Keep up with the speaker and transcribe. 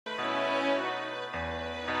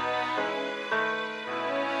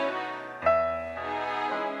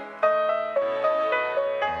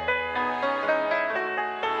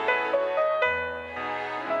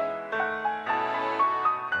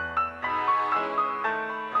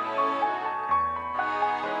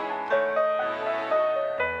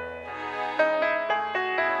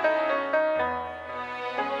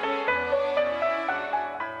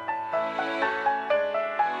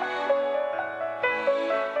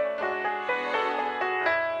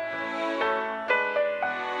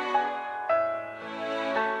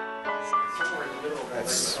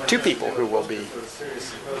two people who will be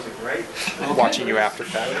watching you after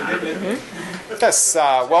that. Yes,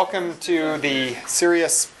 welcome to the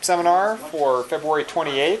Sirius seminar for February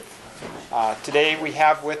 28th. Today we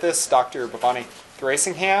have with us Dr. Bhavani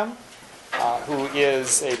Thurasingham, who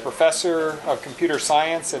is a professor of computer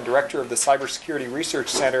science and director of the Cybersecurity Research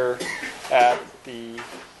Center at the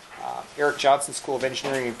Eric Johnson School of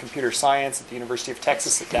Engineering and Computer Science at the University of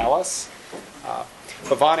Texas at Dallas.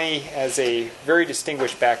 Bhavani has a very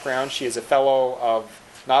distinguished background. She is a fellow of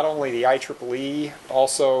not only the IEEE,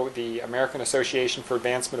 also the American Association for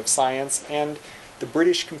Advancement of Science and the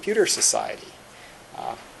British Computer Society.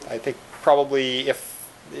 I think probably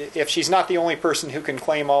if she's not the only person who can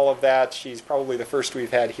claim all of that, she's probably the first we've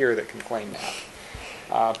had here that can claim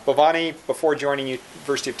that. Bhavani, before joining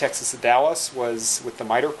University of Texas at Dallas, was with the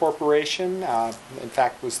MITRE Corporation. In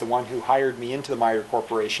fact, was the one who hired me into the MITRE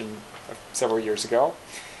Corporation several years ago.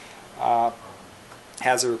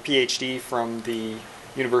 Has her PhD from the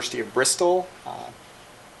University of Bristol.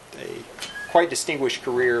 A quite distinguished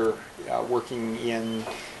career working in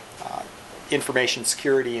information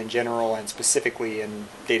security in general, and specifically in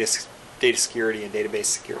data security and database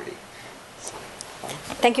security.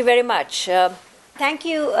 Thank you very much. Thank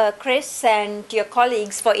you, Chris, and to your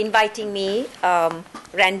colleagues for inviting me,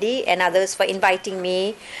 Randy and others for inviting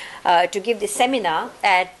me to give this seminar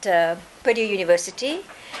at Purdue University.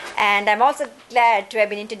 And I'm also glad to have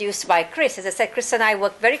been introduced by Chris. As I said, Chris and I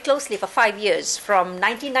worked very closely for 5 years, from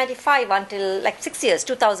 1995 until 6 years,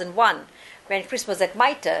 2001, when Chris was at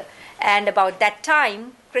MITRE. And about that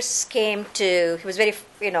time, Chris came to, he was very,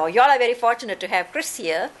 you all are very fortunate to have Chris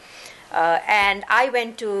here. And I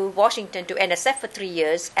went to Washington to NSF for 3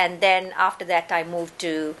 years, and then after that I moved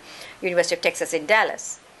to University of Texas in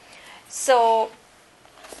Dallas. So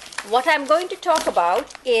what I'm going to talk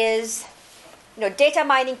about is data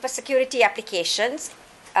mining for security applications.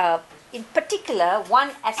 In particular,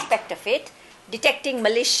 one aspect of it, detecting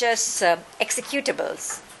malicious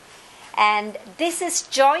executables. And this is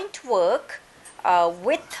joint work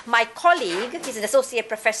with my colleague, he's an associate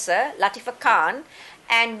professor, Latifa Khan,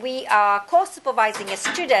 and we are co-supervising a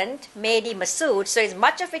student, Mehdi Masood. So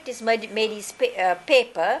much of it is Mehdi's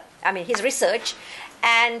paper, his research,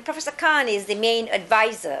 and Professor Khan is the main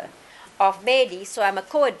advisor of Mehdi, so I'm a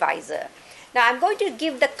co-advisor. Now I'm going to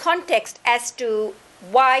give the context as to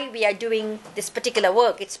why we are doing this particular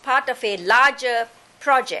work. It's part of a larger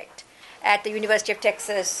project at the University of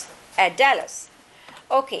Texas at Dallas.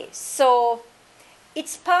 Okay, so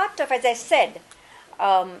it's part of, as I said,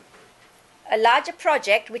 a larger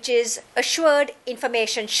project which is assured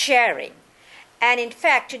information sharing. And in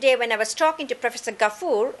fact, today when I was talking to Professor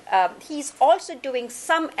Ghafoor, he's also doing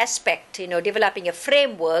some aspect, developing a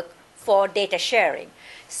framework for data sharing.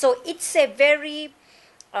 So it's a very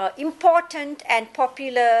important and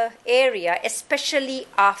popular area, especially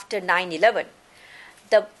after 9/11.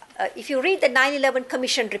 If you read the 9/11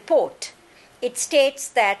 Commission report, it states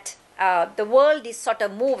that the world is sort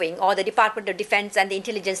of moving, or the Department of Defense and the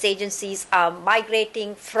intelligence agencies are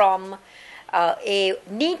migrating from a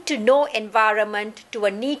need-to-know environment to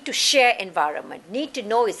a need-to-share environment.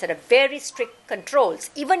 Need-to-know is sort of very strict controls.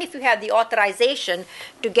 Even if you have the authorization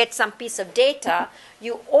to get some piece of data,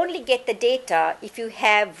 you only get the data if you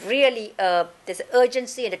have really there's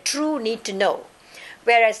urgency and a true need-to-know.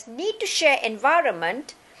 Whereas need-to-share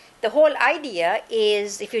environment, the whole idea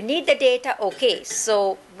is if you need the data, okay,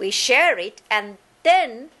 so we share it and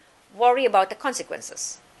then worry about the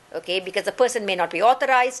consequences, okay, because the person may not be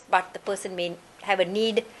authorized, but the person may have a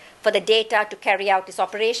need for the data to carry out its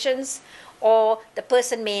operations, or the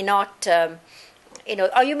person may not,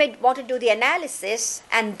 or you may want to do the analysis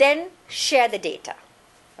and then share the data,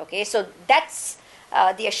 okay, so that's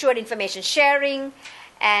the assured information sharing.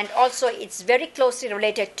 And also, it's very closely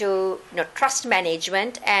related to trust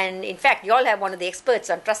management. And in fact, you all have one of the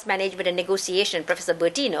experts on trust management and negotiation, Professor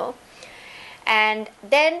Bertino. And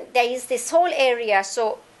then there is this whole area.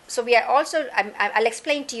 So we are also, I'll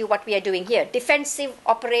explain to you what we are doing here. Defensive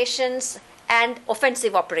operations and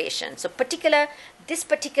offensive operations. So this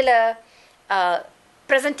particular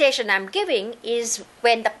presentation I'm giving is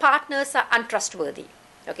when the partners are untrustworthy.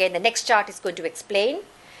 Okay, the next chart is going to explain.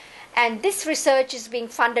 And this research is being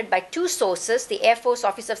funded by two sources, the Air Force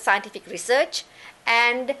Office of Scientific Research,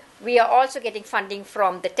 and we are also getting funding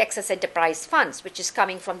from the Texas Enterprise Funds, which is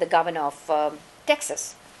coming from the governor of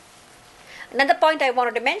Texas. Another point I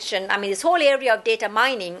wanted to mention, this whole area of data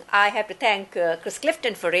mining, I have to thank Chris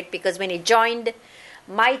Clifton for it, because when he joined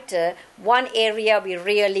MITRE, one area we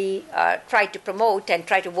really try to promote and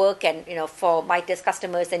try to work and, for MITRE's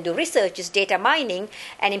customers and do research is data mining,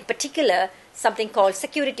 and in particular, something called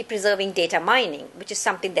security preserving data mining, which is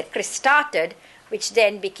something that Chris started, which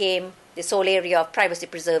then became this whole area of privacy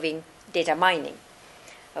preserving data mining.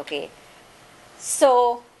 Okay.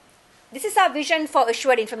 So this is our vision for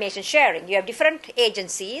assured information sharing. You have different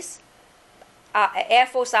agencies, Air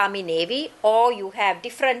Force, Army, Navy, or you have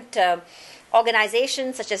different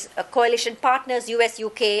organizations such as coalition partners, US,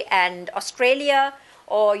 UK, and Australia,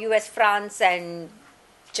 or US, France, and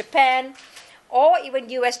Japan, or even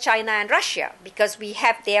US, China, and Russia, because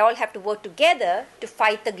they all have to work together to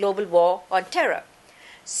fight the global war on terror.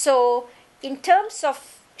 So in terms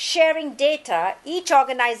of sharing data, each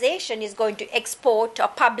organization is going to export or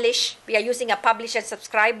publish. We are using a publish and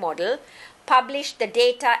subscribe model, publish the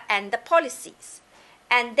data and the policies.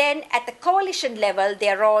 And then at the coalition level, they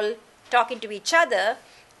are all talking to each other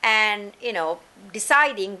and,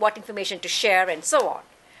 deciding what information to share and so on.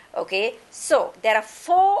 Okay, so there are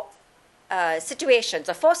four situations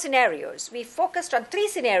or four scenarios. We focused on 3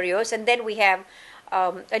 scenarios, and then we have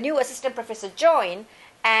a new assistant professor join,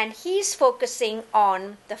 and he's focusing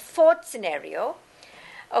on the 4th scenario.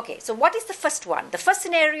 Okay, so what is the first one? The first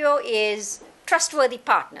scenario is trustworthy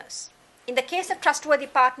partners. In the case of trustworthy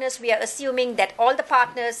partners, we are assuming that all the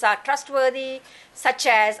partners are trustworthy, such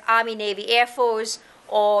as Army, Navy, Air Force,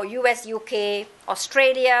 or US, UK,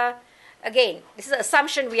 Australia. Again, this is an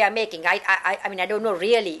assumption we are making. I mean, I don't know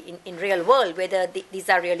really in real world whether these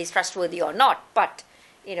are really trustworthy or not. But,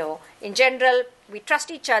 in general, we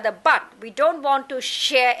trust each other, but we don't want to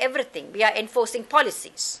share everything. We are enforcing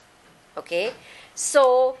policies. Okay?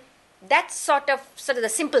 So that's sort of the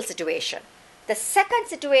simple situation. The second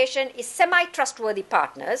situation is semi-trustworthy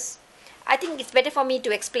partners. I think it's better for me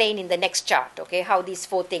to explain in the next chart, okay, how these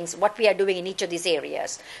 4 things, what we are doing in each of these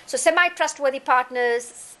areas. So semi-trustworthy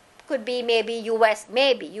partners could be maybe US,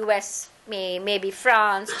 maybe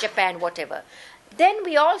France, Japan, whatever. Then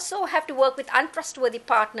we also have to work with untrustworthy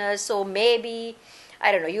partners, so maybe,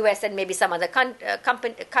 I don't know, US and maybe some other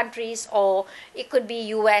countries, or it could be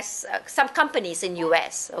US, some companies in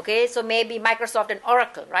US, okay? So maybe Microsoft and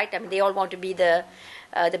Oracle, right? I mean, they all want to be the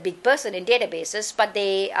big person in databases, but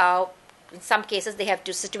they are, in some cases, they have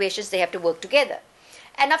situations they have to work together.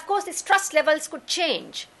 And of course, these trust levels could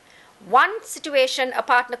change. One situation, a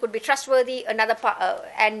partner could be trustworthy,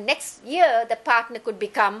 and next year, the partner could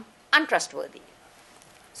become untrustworthy.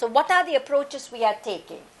 So what are the approaches we are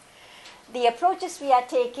taking? The approaches we are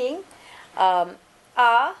taking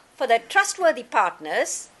are for the trustworthy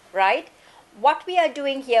partners, right? What we are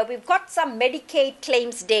doing here, we've got some Medicaid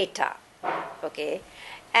claims data, okay?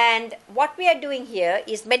 And what we are doing here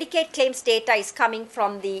is Medicaid claims data is coming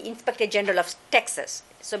from the Inspector General of Texas.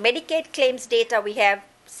 So Medicaid claims data we have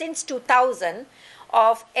since 2000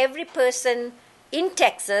 of every person in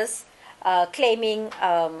Texas claiming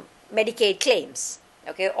Medicaid claims.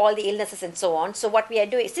 Okay, all the illnesses and so on. So what we are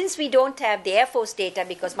doing, since we don't have the Air Force data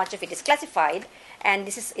because much of it is classified, and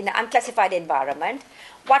this is in an unclassified environment,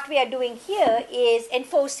 what we are doing here is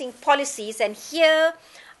enforcing policies, and here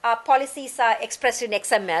our policies are expressed in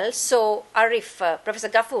XML. So Arif, Professor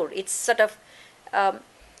Ghafoor, it's sort of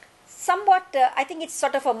somewhat, I think it's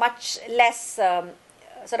sort of a much less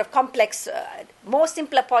sort of complex, more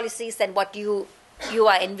simpler policies than what you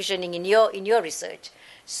are envisioning in your research.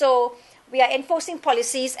 So we are enforcing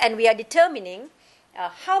policies, and we are determining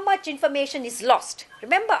how much information is lost.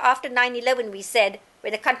 Remember, after 9/11, we said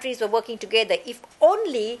when the countries were working together, if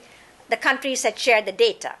only the countries had shared the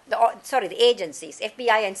data, the agencies,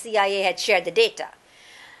 FBI and CIA had shared the data.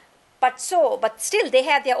 But still, they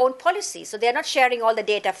have their own policies, so they are not sharing all the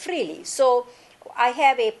data freely. So I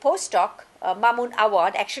have a postdoc, Mamoon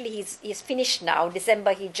Awad. Actually, he's finished now.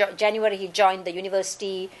 January, he joined the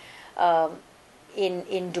university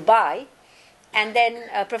in Dubai. And then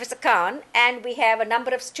Professor Khan, and we have a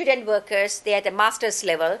number of student workers. They're at the master's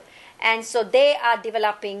level, and so they are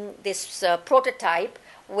developing this prototype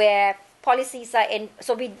where policies are in.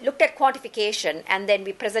 So we looked at quantification, and then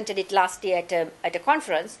we presented it last year at a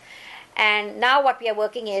conference. And now what we are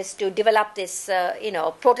working is to develop this,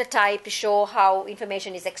 prototype to show how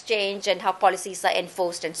information is exchanged and how policies are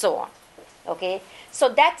enforced and so on. Okay, so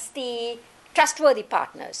that's the trustworthy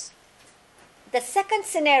partners. The second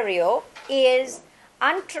scenario is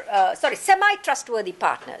semi-trustworthy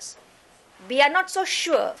partners. We are not so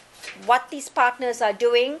sure what these partners are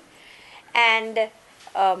doing, and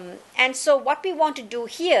so what we want to do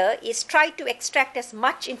here is try to extract as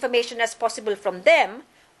much information as possible from them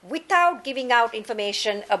without giving out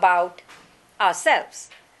information about ourselves.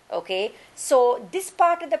 Okay, so this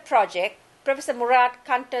part of the project Professor Murat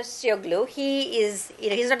Kantasoglu. He's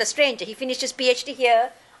not a stranger. He finished his PhD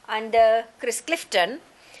here under Chris Clifton.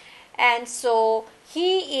 And so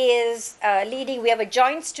he is leading, we have a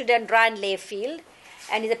joint student, Ryan Layfield,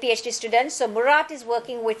 and he's a PhD student. So Murat is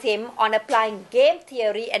working with him on applying game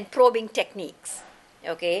theory and probing techniques.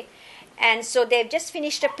 Okay. And so they've just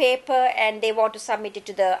finished a paper and they want to submit it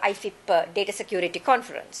to the IFIP Data Security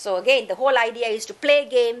Conference. So again, the whole idea is to play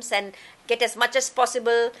games and get as much as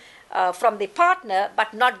possible from the partner,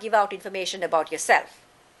 but not give out information about yourself.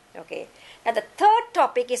 Okay. Now the third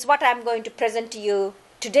topic is what I'm going to present to you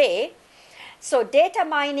today. So data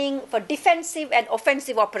mining for defensive and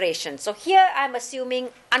offensive operations. So here I'm assuming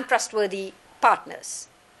untrustworthy partners.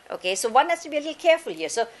 Okay. So one has to be a little careful here.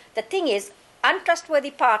 So the thing is,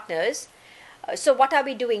 untrustworthy partners. So what are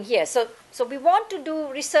we doing here? So we want to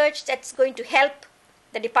do research that's going to help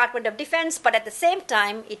the Department of Defense, but at the same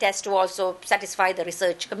time, it has to also satisfy the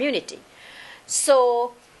research community.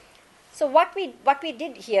 So what we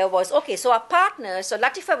did here was, okay, so our partner, so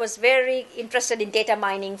Latifa was very interested in data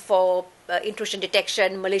mining for intrusion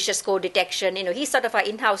detection, malicious code detection. He's sort of our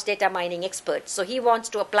in-house data mining expert. So he wants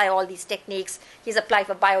to apply all these techniques. He's applied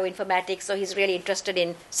for bioinformatics, so he's really interested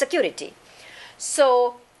in security.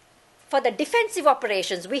 So for the defensive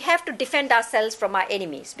operations, we have to defend ourselves from our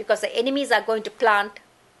enemies because the enemies are going to plant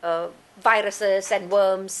viruses and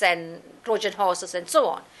worms and Trojan horses and so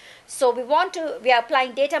on. So we are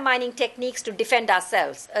applying data mining techniques to defend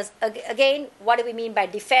ourselves. Again, what do we mean by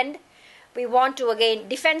defend? We want to, again,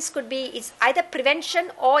 defense could be, it's either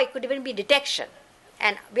prevention or it could even be detection.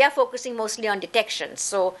 And we are focusing mostly on detection.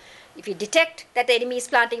 So if you detect that the enemy is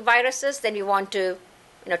planting viruses, then we want to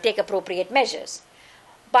take appropriate measures.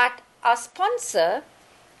 But our sponsor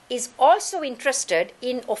is also interested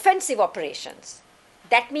in offensive operations.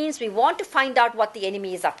 That means we want to find out what the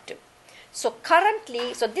enemy is up to. So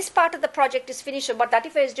currently, this part of the project is finished. So what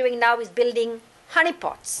Latifa is doing now is building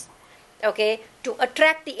honeypots, okay, to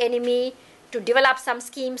attract the enemy, to develop some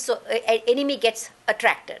schemes so an enemy gets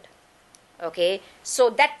attracted. Okay, so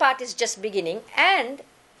that part is just beginning. And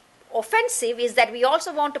offensive is that we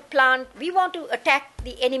also want to attack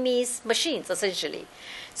the enemy's machines, essentially.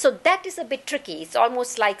 So that is a bit tricky. It's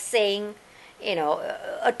almost like saying,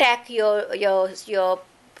 attack your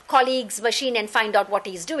colleague's machine and find out what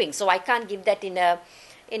he's doing. So I can't give that in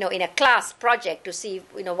a class project to see,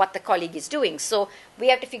 what the colleague is doing. So we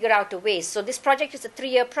have to figure out a way. So this project is a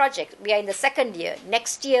 3-year project. We are in the second year.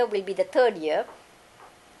 Next year will be the third year.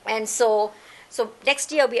 And so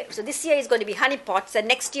next year, this year is going to be honeypots, and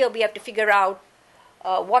next year we have to figure out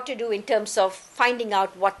what to do in terms of finding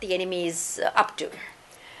out what the enemy is up to.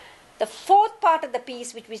 The fourth part of the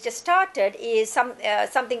piece, which we just started, is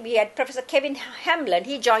something we had Professor Kevin Hamlin.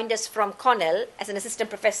 He joined us from Cornell as an assistant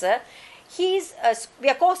professor. We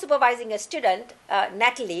are co-supervising a student,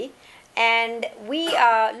 Natalie, and we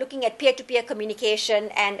are looking at peer-to-peer communication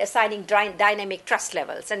and assigning dynamic trust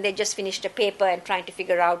levels. And they just finished a paper and trying to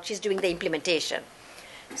figure out, she's doing the implementation.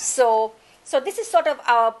 So this is sort of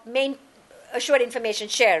our main assured information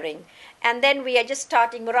sharing. And then we are just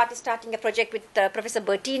Murat is starting a project with Professor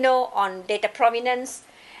Bertino on data provenance.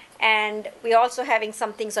 And we're also having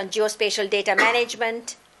some things on geospatial data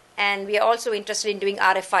management. And we are also interested in doing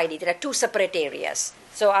RFID. There are 2 separate areas.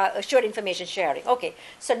 So assured information sharing. Okay,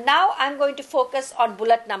 so now I'm going to focus on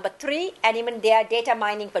bullet number 3, and even there, data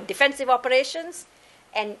mining for defensive operations,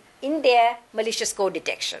 and in there, malicious code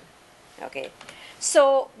detection. Okay,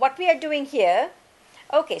 so what we are doing here,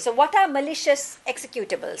 okay, so what are malicious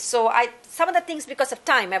executables? So some of the things, because of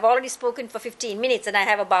time, I've already spoken for 15 minutes, and I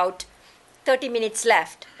have about 30 minutes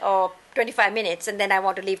left, or 25 minutes, and then I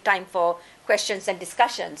want to leave time for questions and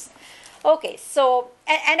discussions. Okay, so,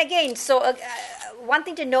 and again, one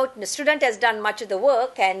thing to note, the student has done much of the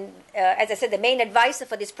work, and as I said, the main advisor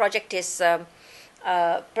for this project is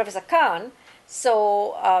Professor Khan.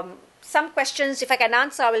 So some questions, if I can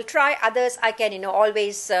answer, I will try. Others, I can,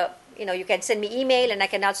 always, you can send me email, and I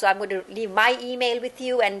can also, I'm going to leave my email with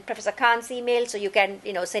you and Professor Khan's email, so you can,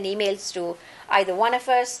 send emails to either one of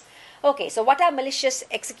us. Okay, so what are malicious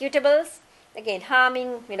executables? Again,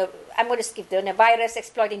 harming, I'm going to skip the virus,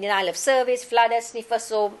 exploiting denial of service, flooders, sniffers.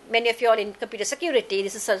 So many of you all in computer security,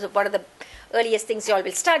 this is sort of one of the earliest things you all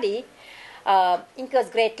will study. Incurs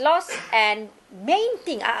great loss. And main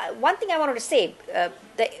thing, one thing I wanted to say,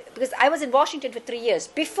 because I was in Washington for 3 years,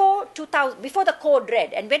 before the Code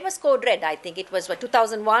Red, and when was Code Red? I think it was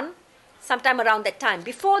 2001, sometime around that time.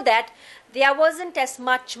 Before that, there wasn't as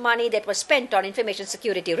much money that was spent on information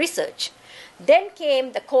security research. Then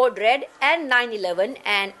came the Code Red and 9/11,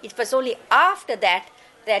 and it was only after that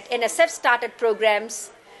NSF started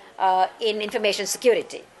programs in information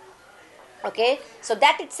security. Okay, so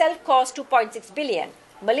that itself costs 2.6 billion.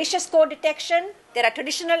 Malicious code detection, there are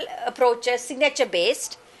traditional approaches, signature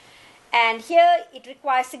based, and here it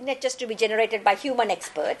requires signatures to be generated by human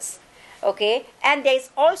experts. Okay, and there is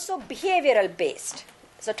also behavioral based.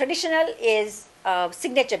 So traditional is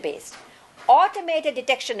signature based. Automated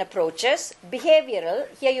detection approaches, behavioral,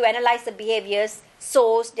 here you analyze the behaviors,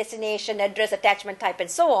 source, destination, address, attachment type,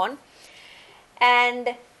 and so on.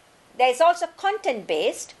 And there is also content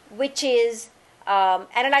based, which is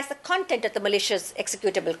analyze the content of the malicious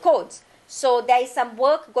executable codes. So there is some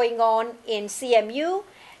work going on in CMU,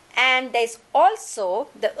 and there is also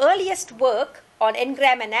the earliest work on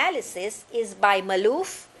Ngram analysis is by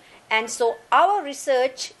Maloof, and so our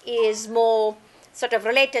research is more sort of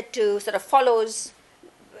related to, sort of follows,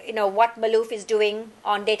 what Maloof is doing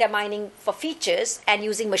on data mining for features and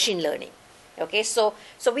using machine learning. Okay, so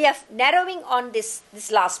we are narrowing on this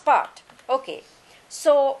last part. Okay,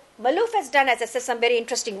 so Maloof has done, as I said, some very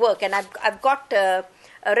interesting work, and I've got a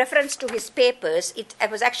reference to his papers. It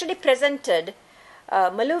was actually presented,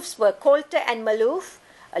 Maloof's work, Coulter and Maloof,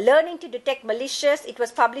 Learning to Detect Malicious. It was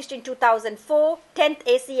published in 2004, 10th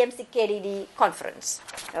ACM-CKDD conference.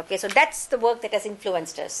 Okay, so that's the work that has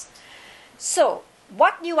influenced us. So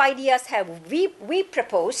what new ideas have we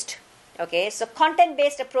proposed? Okay, so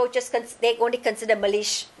content-based approaches, they only consider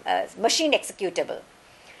machine executable.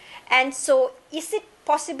 And so is it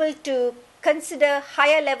possible to consider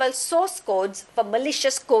higher level source codes for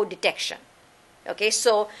malicious code detection? Okay,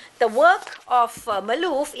 so the work of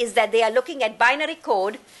Maloof is that they are looking at binary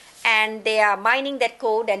code and they are mining that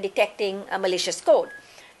code and detecting a malicious code.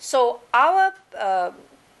 So our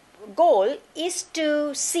goal is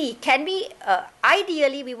to see, can we,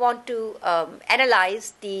 ideally we want to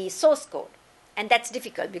analyze the source code, and that's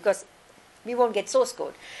difficult because we won't get source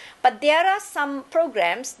code. But there are some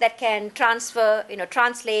programs that can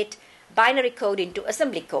translate binary code into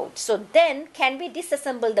assembly code. So then can we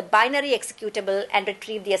disassemble the binary executable and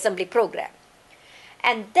retrieve the assembly program?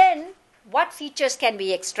 And then what features can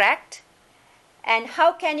we extract? And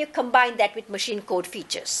how can you combine that with machine code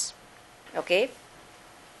features? Okay.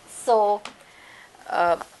 So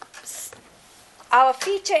our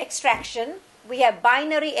feature extraction, we have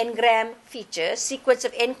binary Ngram features, sequence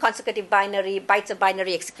of n consecutive binary bytes of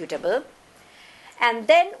binary executable. And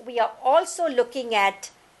then we are also looking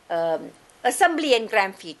at assembly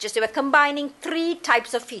Ngram features. So we're combining three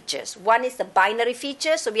types of features. One is the binary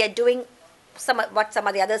feature. So we are doing what some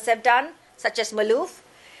of the others have done, such as Maloof.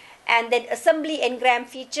 And then assembly Ngram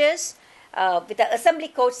features with the assembly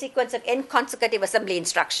code sequence of n consecutive assembly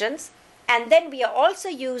instructions. And then we are also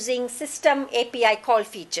using system API call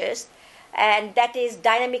features, and that is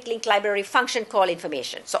dynamic link library function call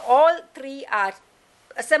information. So all three are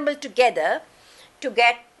assembled together to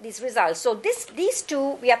get these results. So these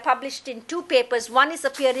two, we are published in two papers. One is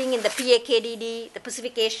appearing in the PAKDD, the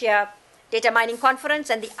Pacific Asia Data Mining Conference,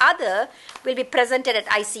 and the other will be presented at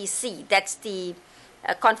ICC. That's the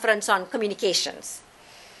Conference on Communications.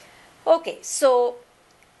 Okay, so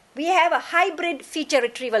we have a hybrid feature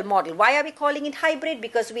retrieval model. Why are we calling it hybrid?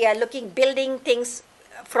 Because we are building things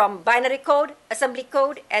from binary code, assembly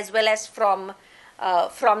code, as well as from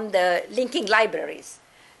the linking libraries.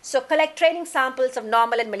 So collect training samples of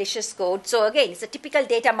normal and malicious code. So again, it's a typical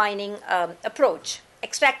data mining approach.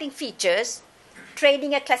 Extracting features,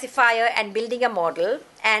 training a classifier and building a model,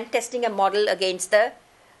 and testing a model against the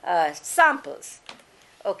samples.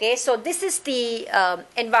 Okay, so this is the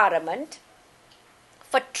environment.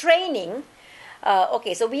 For training,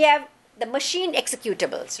 so we have the machine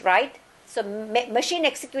executables, right? So machine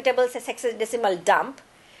executables is hexadecimal dump,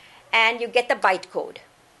 and you get the byte code.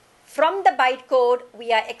 From the byte code,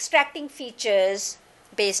 we are extracting features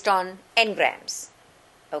based on Ngrams,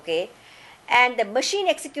 okay? And the machine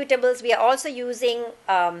executables, we are also using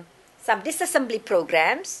some disassembly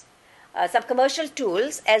programs, some commercial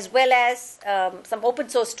tools, as well as some open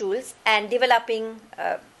source tools, and developing,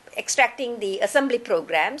 extracting the assembly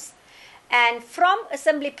programs. And from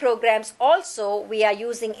assembly programs also, we are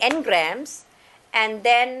using Ngrams, and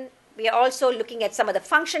then we are also looking at some of the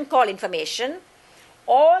function call information.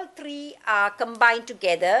 All three are combined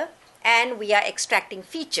together, and we are extracting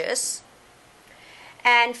features.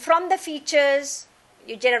 And from the features,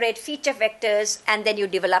 you generate feature vectors, and then you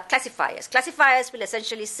develop classifiers. Classifiers will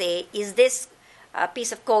essentially say, is this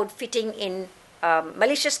piece of code fitting in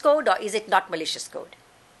malicious code, or is it not malicious code?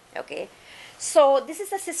 Okay. So this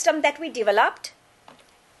is a system that we developed,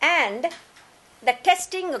 and the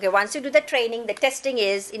testing, okay, once you do the training, the testing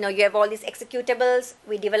is, you have all these executables,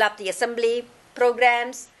 we develop the assembly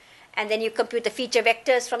programs, and then you compute the feature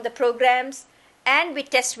vectors from the programs, and we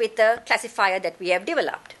test with the classifier that we have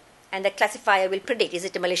developed. and the classifier will predict is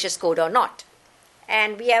it a malicious code or not.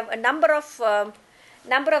 And we have a number of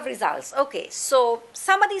results. Okay, so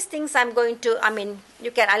some of these things I'll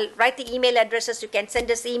write the email addresses. You can send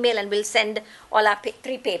us email and we'll send all our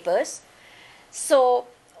 3 papers. So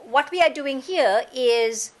what we are doing here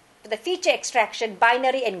is the feature extraction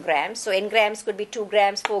binary n-grams. So n-grams could be 2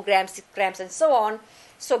 grams, 4 grams, 6 grams, and so on.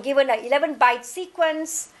 So given an 11-byte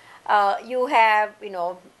sequence, you have,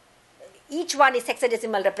 each one is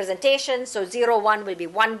hexadecimal representation. So 0, 1 will be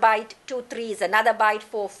 1 byte, 2, 3 is another byte,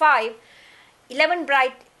 4, 5.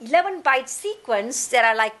 11-byte sequence, there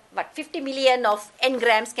are 50 million of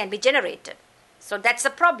n-grams can be generated. So that's a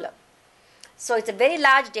problem. So it's a very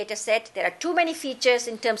large data set. There are too many features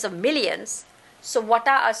in terms of millions. So what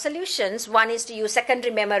are our solutions? One is to use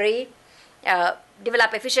secondary memory,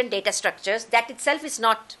 develop efficient data structures. That itself is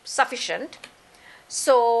not sufficient.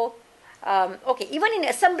 So, even in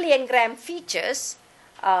assembly n-gram features,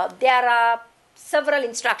 there are several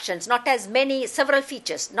instructions, several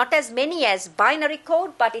features, not as many as binary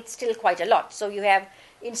code, but it's still quite a lot. So you have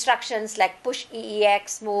instructions like push,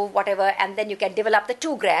 EEX, move, whatever, and then you can develop the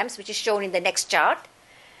 2 grams, which is shown in the next chart.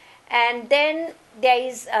 And then there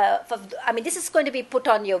is, this is going to be put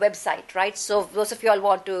on your website, right? So those of you all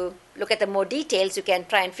want to look at the more details, you can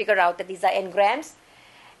try and figure out that these are n-grams.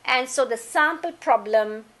 And so the sample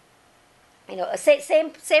problem,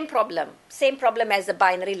 same problem as the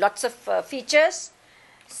binary, lots of features.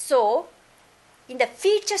 So in the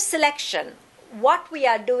feature selection, what we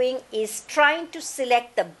are doing is trying to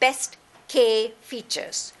select the best K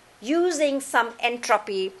features using some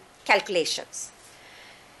entropy calculations.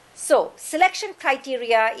 So selection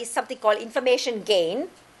criteria is something called information gain,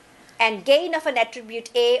 and gain of an attribute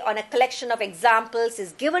A on a collection of examples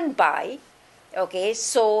is given by,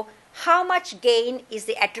 so how much gain is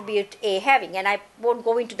the attribute A having? And I won't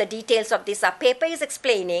go into the details of this. Our paper is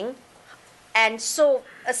explaining. And so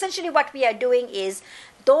essentially what we are doing is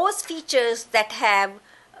those features that have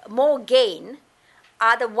more gain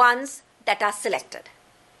are the ones that are selected.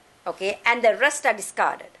 And the rest are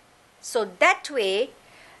discarded. So that way,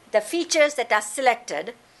 the features that are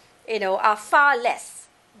selected, are far less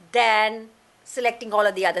than selecting all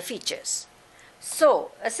of the other features.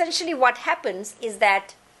 So essentially what happens is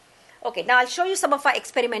that, now I'll show you some of our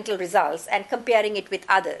experimental results and comparing it with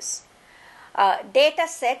others. Data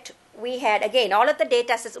set, we had, again, all of the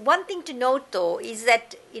data sets. One thing to note, though, is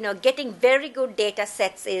that, getting very good data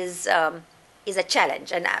sets is a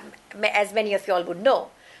challenge, and as many of you all would know.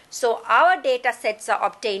 So our data sets are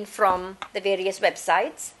obtained from the various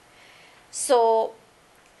websites. So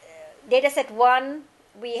data set 1,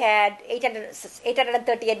 we had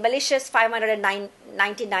 838 malicious,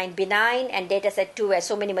 599 benign, and data set 2 has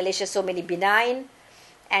so many malicious, so many benign.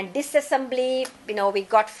 And disassembly, we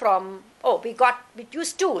got from, we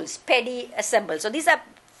used tools, PEDI assemble. So these are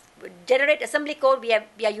generate assembly code, we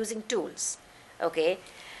are using tools,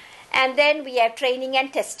 And then we have training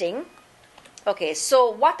and testing. So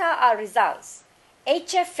what are our results?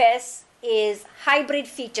 HFS is hybrid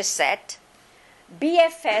feature set.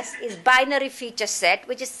 BFS is binary feature set,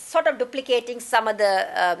 which is sort of duplicating some of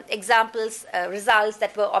the results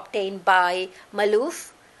that were obtained by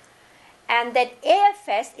Maloof. And then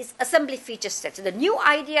AFS is assembly feature set. So the new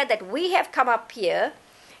idea that we have come up here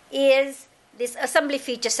is this assembly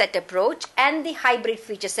feature set approach and the hybrid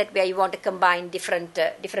feature set where you want to combine different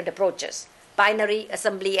approaches, binary,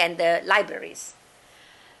 assembly, and the libraries.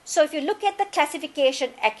 So if you look at the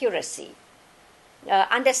classification accuracy,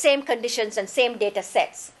 under same conditions and same data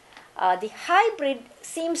sets, the hybrid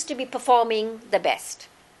seems to be performing the best.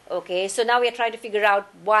 So now we are trying to figure out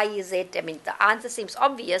why is it. The answer seems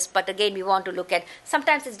obvious, but again, we want to look at,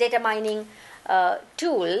 sometimes it's data mining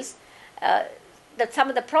tools. That some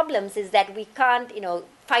of the problems is that we can't,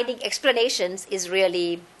 finding explanations is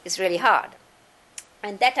really hard.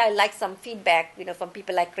 And that I like some feedback, from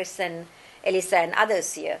people like Chris and Elisa and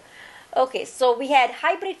others here. So we had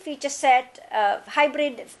hybrid feature set,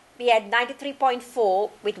 we had 93.4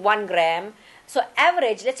 with 1 gram. So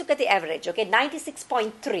average, let's look at the average,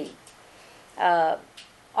 96.3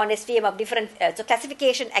 on SVM of different, so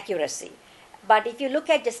classification accuracy. But if you look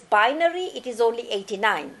at just binary, it is only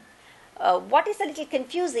 89. What is a little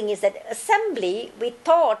confusing is that assembly we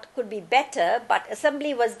thought could be better, but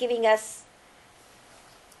assembly was giving us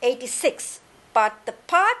 86. But the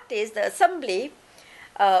part is the assembly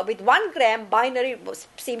with 1 gram binary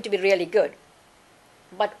seemed to be really good.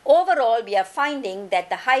 But overall, we are finding that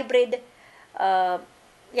the hybrid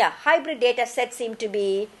data set seem to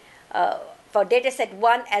be, for data set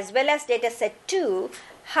 1 as well as data set 2,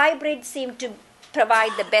 hybrid seem to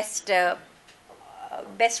provide the best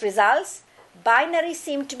results. binary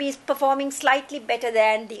seem to be performing slightly better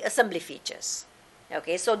than the assembly features.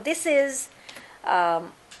 Okay, so this is the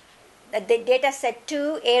data set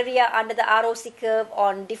 2 area under the ROC curve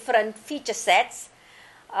on different feature sets.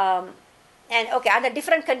 And okay, under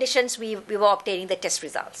different conditions, we were obtaining the test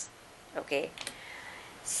results. Okay,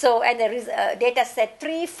 so and there is data set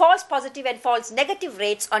 3 false positive and false negative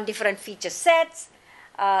rates on different feature sets.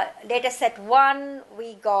 Data set 1,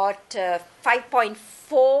 we got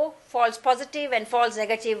 5.4 false positive and false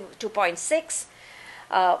negative 2.6.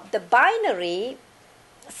 The binary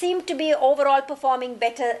seemed to be overall performing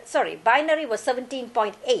better. Sorry, binary was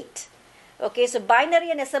 17.8. Okay, so binary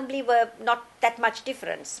and assembly were not that much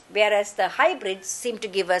difference, whereas the hybrids seem to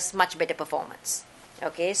give us much better performance.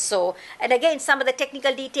 Okay, so, and again, some of the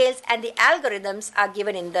technical details and the algorithms are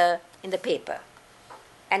given in the paper,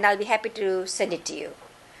 and I'll be happy to send it to you.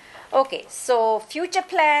 Okay, so future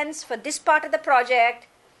plans for this part of the project.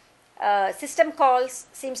 System calls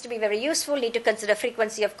seems to be very useful. Need to consider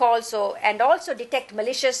frequency of calls, and also detect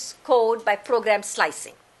malicious code by program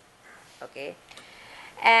slicing. Okay,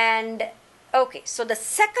 and okay, so the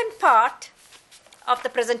second part of the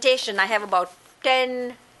presentation, I have about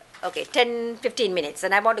 10, 15 minutes,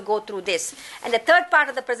 and I want to go through this. And the third part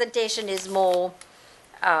of the presentation is more,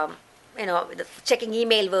 checking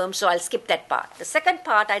email worms, so I'll skip that part. The second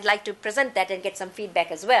part, I'd like to present that and get some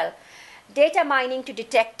feedback as well. Data mining to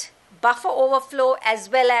detect buffer overflow as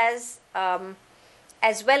well as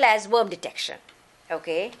worm detection.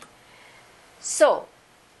 Okay, so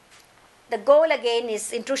the goal again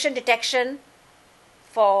is intrusion detection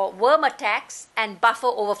for worm attacks and buffer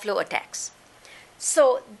overflow attacks.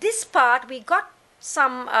 So this part we got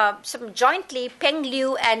some jointly Peng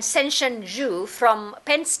Liu and Shenshen Zhu from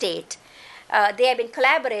Penn State. They have been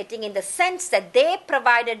collaborating in the sense that they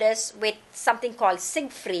provided us with something called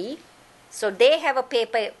SIG-free. So they have a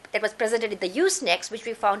paper that was presented at the Usenext, which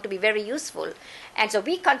we found to be very useful. And so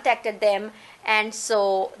we contacted them, and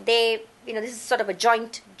so they, this is sort of a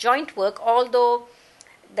joint work, although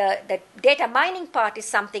the data mining part is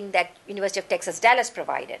something that University of Texas Dallas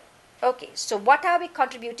provided. Okay, so what are we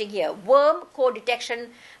contributing here? Worm code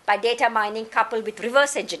detection by data mining coupled with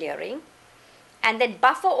reverse engineering, and then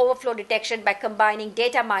buffer overflow detection by combining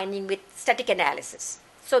data mining with static analysis.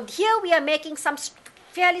 So here we are making some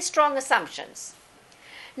fairly strong assumptions.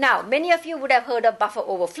 Now, many of you would have heard of buffer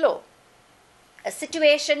overflow, a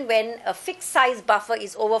situation when a fixed size buffer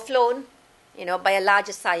is overflown, by a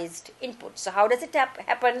larger sized input. So how does it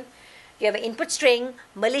happen? You have an input string,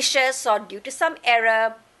 malicious or due to some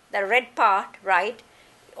error, the red part, right,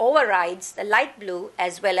 overrides the light blue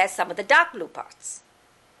as well as some of the dark blue parts.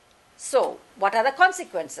 So what are the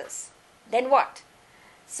consequences? Then what?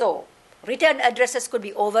 So return addresses could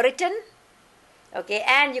be overwritten. Okay,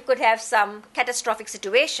 and you could have some catastrophic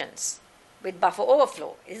situations with buffer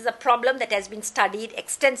overflow. This is a problem that has been studied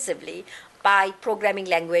extensively by programming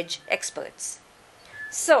language experts.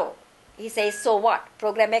 So he says, so what?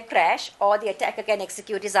 Program may crash, or the attacker can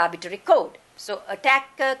execute his arbitrary code. So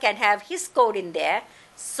attacker can have his code in there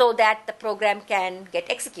so that the program can get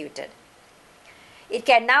executed. It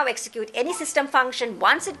can now execute any system function.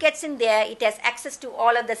 Once it gets in there, it has access to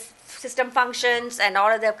all of the system functions and all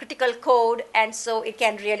of the critical code, and so it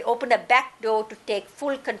can really open a back door to take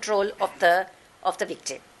full control of the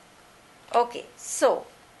victim. Okay, so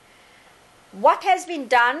what has been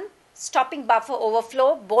done stopping buffer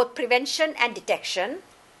overflow, both prevention and detection?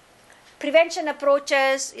 Prevention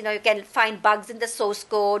approaches, you can find bugs in the source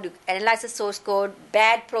code, you analyze the source code,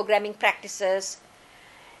 bad programming practices,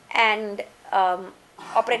 and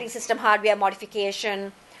operating system hardware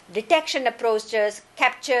modification. Detection approaches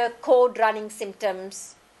capture code running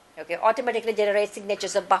symptoms, okay, automatically generate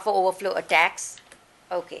signatures of buffer overflow attacks.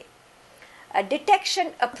 Okay, a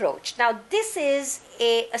detection approach. Now this is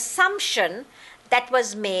a assumption that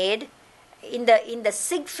was made in the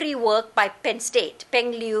SIG-free work by Penn State,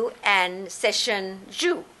 Peng Liu and Shenshen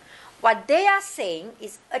Zhu. What they are saying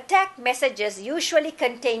is attack messages usually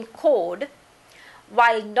contain code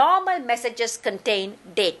while normal messages contain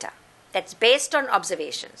data. That's based on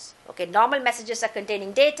observations. Okay, normal messages are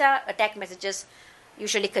containing data, attack messages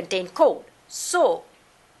usually contain code. So,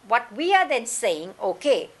 what we are then saying,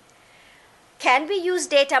 okay, can we use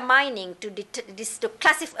data mining to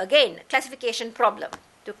classify, again, classification problem,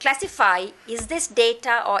 to classify is this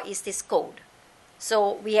data or is this code?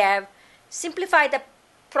 So, we have simplified the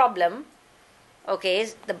problem, okay,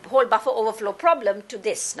 the whole buffer overflow problem to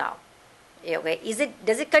this now. Okay,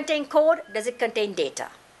 does it contain code? Does it contain data?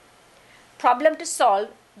 Problem to solve,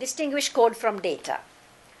 distinguish code from data.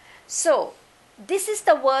 So this is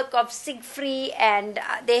the work of SIG-free, and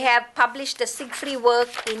they have published the SIG-free work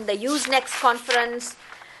in the Usenext conference.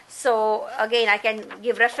 So again, I can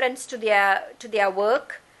give reference to their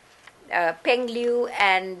work, Peng Liu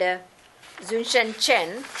and Xunshen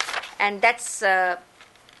Chen, and that's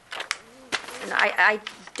I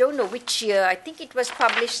don't know which year. I think it was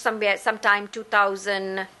published sometime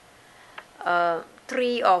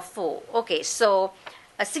 2003 or 4. Okay, so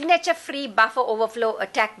a signature-free buffer overflow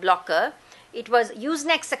attack blocker. It was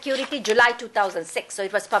Usenext Security, July 2006. So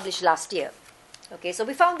it was published last year. Okay, so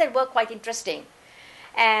we found that work quite interesting,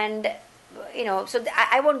 and so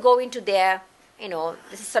I won't go into their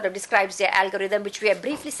this sort of describes their algorithm, which we have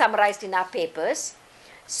briefly summarized in our papers.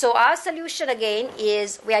 So our solution again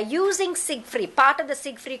is we are using SIG-free, part of the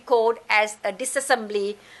SIG-free code, as a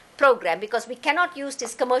disassembly program, because we cannot use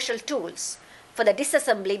these commercial tools for the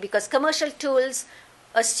disassembly, because commercial tools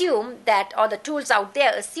assume that, or the tools out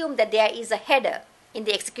there assume that there is a header in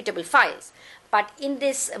the executable files. But in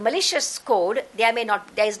this malicious code, there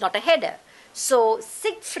is not a header. So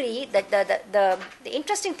SIG-free, the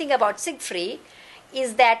interesting thing about SIG-free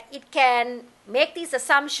is that it can make these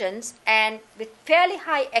assumptions and with fairly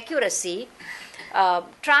high accuracy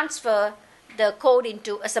transfer the code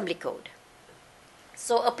into assembly code.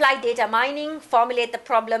 So apply data mining, formulate the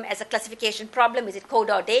problem as a classification problem. Is it code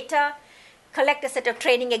or data? Collect a set of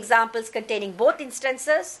training examples containing both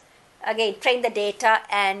instances. Again, train the data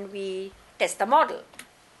and we test the model.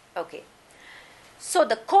 Okay. So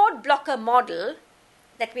the code blocker model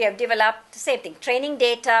that we have developed, same thing, training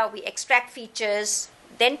data, we extract features,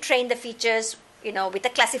 then train the features, with a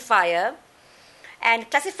classifier. And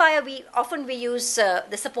classifier, we use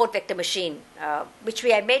the support vector machine, which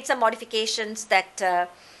we have made some modifications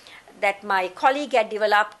that my colleague had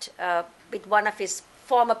developed with one of his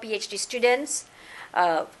former PhD students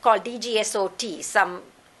called DGSOT, some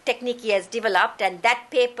technique he has developed, and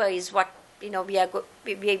that paper is what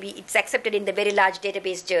it's accepted in the very large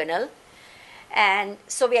database journal. And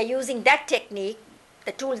so we are using that technique,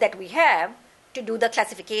 the tool that we have, to do the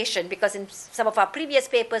classification, because in some of our previous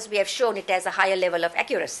papers we have shown it has a higher level of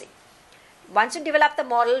accuracy. Once you develop the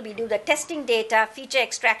model, we do the testing data, feature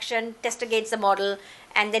extraction, test against the model,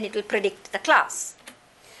 and then it will predict the class.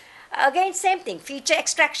 Again, same thing, feature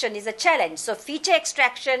extraction is a challenge. So feature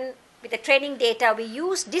extraction with the training data, we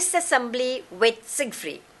use disassembly with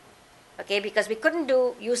SIG-free, okay, because we couldn't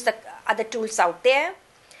use the other tools out there.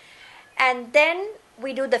 And then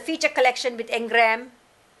we do the feature collection with Ngram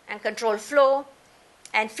and control flow,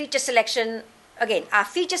 and feature selection. Again, our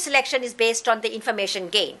feature selection is based on the information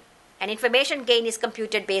gain, and information gain is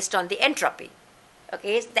computed based on the entropy.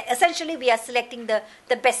 Okay, essentially we are selecting the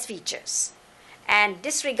best features and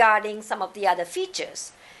disregarding some of the other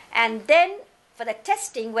features. And then for the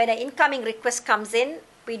testing, when an incoming request comes in,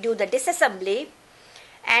 we do the disassembly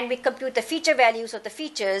and we compute the feature values of the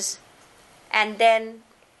features and then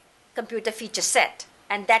compute the feature set.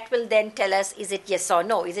 And that will then tell us, is it yes or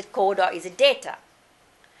no? Is it code or is it data?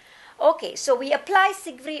 Okay, so we apply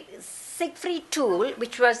SIG-free tool,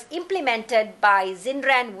 which was implemented by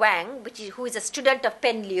Xinran Wang, who is a student of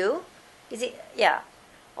Peng Liu. Is it? Yeah.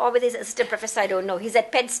 Or with his assistant professor, I don't know. He's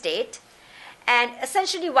at Penn State. And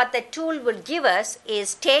essentially what the tool will give us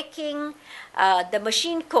is taking the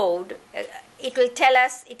machine code. It will tell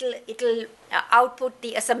us, it will output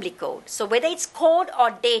the assembly code. So whether it's code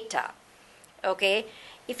or data, okay,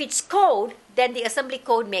 if it's code, then the assembly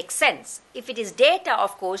code makes sense. If it is data,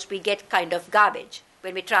 of course, we get kind of garbage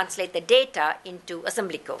when we translate the data into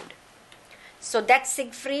assembly code. So that's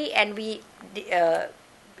SIG-free, and we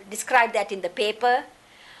describe that in the paper.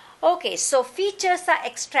 Okay, so features are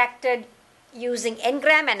extracted using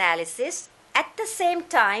Ngram analysis. At the same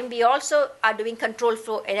time, we also are doing control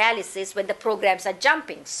flow analysis when the programs are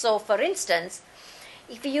jumping. So, for instance,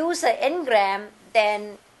 if you use an Ngram,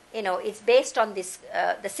 then it's based on this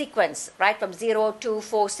the sequence, right, from 0, 2,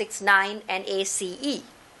 4, 6, 9, and ACE.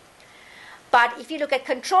 But if you look at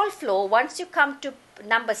control flow, once you come to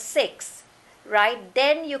number 6, right,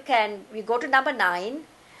 then you go to number 9.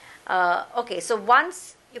 Okay, so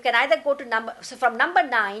once you can either go to from number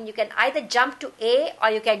 9, you can either jump to A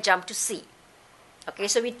or you can jump to C. Okay,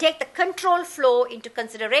 so we take the control flow into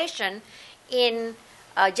consideration in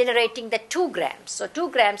generating the 2 grams. So 2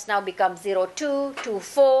 grams now becomes 0, 2, 2,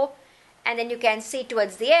 4, and then you can see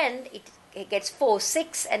towards the end it gets 4,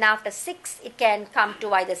 6, and after 6 it can come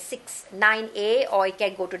to either 6, 9A or it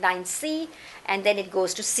can go to 9C, and then it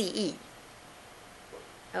goes to CE.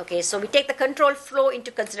 Okay, so we take the control flow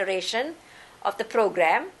into consideration of the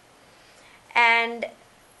program, and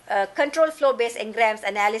control flow based Ngrams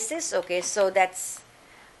analysis. Okay, so that's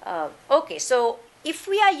okay. So if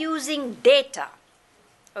we are using data,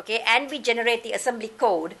 okay, and we generate the assembly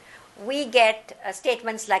code, we get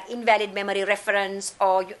statements like invalid memory reference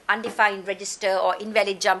or undefined register or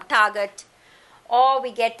invalid jump target, or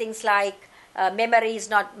we get things like memory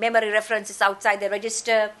reference is outside the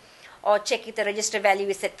register, or check if the register value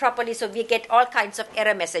is set properly. So we get all kinds of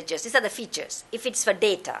error messages. These are the features if it's for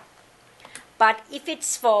data. But if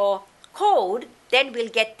it's for code, then we'll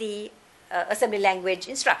get the assembly language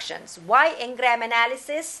instructions. Why engram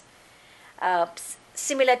analysis?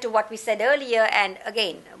 Similar to what we said earlier, and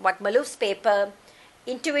again, what Malouf's paper,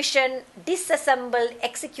 intuition, disassembled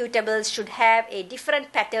executables should have a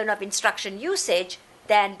different pattern of instruction usage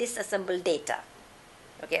than disassembled data.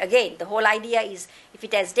 Okay, again, the whole idea is if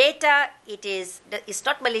it has data, it's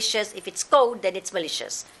not malicious. If it's code, then it's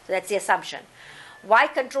malicious. So that's the assumption. Why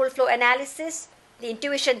control flow analysis? The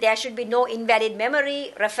intuition, there should be no invalid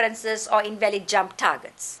memory references or invalid jump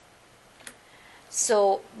targets.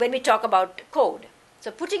 So when we talk about code,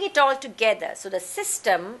 so putting it all together, so the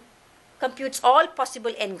system computes all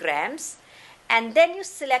possible engrams, and then you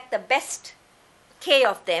select the best k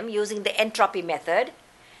of them using the entropy method,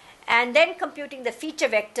 and then computing the feature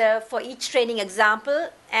vector for each training example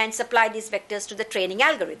and supply these vectors to the training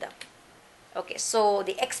algorithm. Okay, so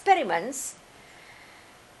the experiments,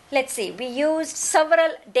 let's see, we used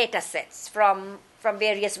several data sets from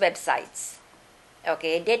various websites.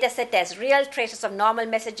 Okay, data set has real traces of normal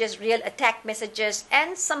messages, real attack messages,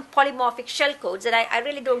 and some polymorphic shellcodes. And I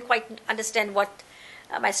really don't quite understand what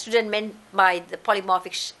my student meant by the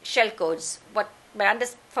polymorphic shellcodes.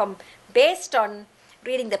 Based on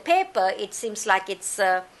reading the paper, it seems like it's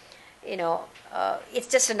it's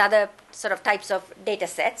just another sort of types of data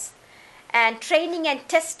sets. And training and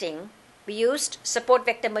testing, we used support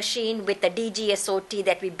vector machine with the DGSOT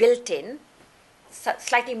that we built in,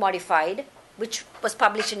 slightly modified, which was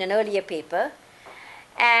published in an earlier paper.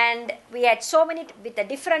 And we had so many, with the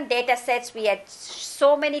different data sets, we had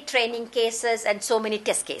so many training cases and so many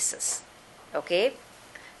test cases. Okay,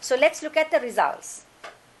 so let's look at the results.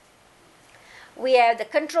 We have the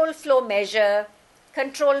control flow measure,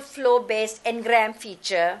 control flow based engram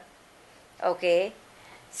feature. Okay,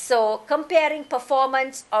 so comparing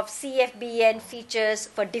performance of CFBN features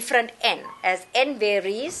for different n, as n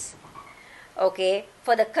varies. Okay,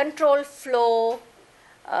 for the control flow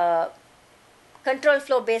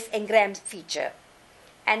based engrams feature,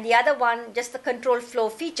 and the other one just the control flow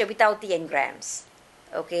feature without the engrams.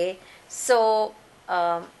 Okay, so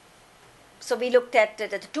we looked at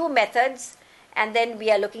the two methods, and then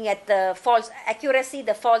we are looking at the false accuracy,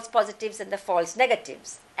 the false positives, and the false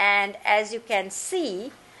negatives. And as you can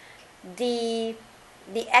see, the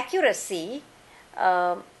accuracy,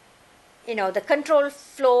 the control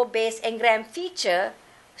flow based engram feature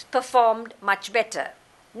performed much better.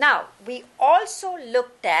 Now, we also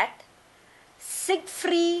looked at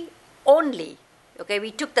SIG-free only. Okay,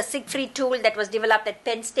 we took the SIG-free tool that was developed at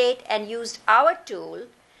Penn State and used our tool,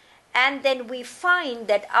 and then we find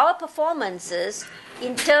that our performances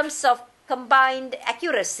in terms of combined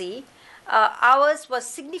accuracy, ours was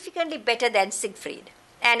significantly better than Siegfried.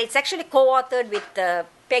 And it's actually co-authored with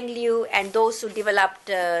Peng Liu and those who developed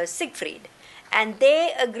Siegfried. And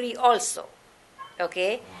they agree also.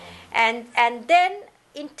 Okay, and then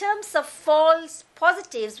in terms of false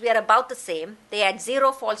positives, we are about the same. They had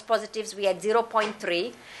 0 false positives, we had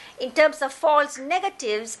 0.3. In terms of false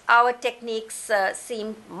negatives, our techniques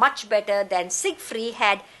seem much better than Siegfried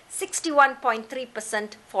had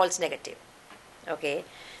 61.3% false negative. Okay,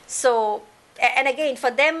 so, and again,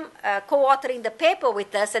 for them co-authoring the paper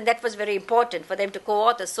with us, and that was very important for them to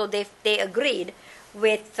co-author, so they agreed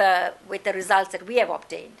with the results that we have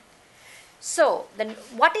obtained. So, then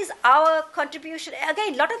what is our contribution?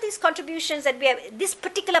 Again, a lot of these contributions that we have, this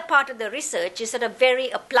particular part of the research is sort of very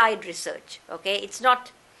applied research. Okay, it's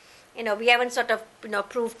not, we haven't sort of,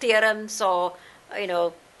 proved theorems or,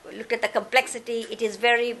 looked at the complexity. It is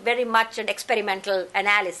very, very much an experimental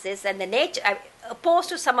analysis, and the nature, opposed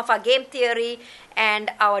to some of our game theory and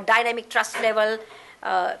our dynamic trust level,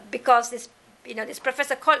 because this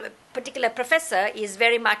particular professor is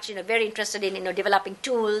very much, very interested in, developing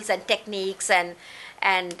tools and techniques and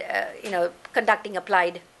conducting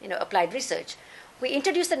applied research. We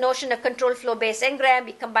introduced the notion of control flow based engram.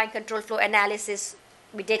 We combine control flow analysis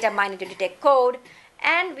with data mining to detect code,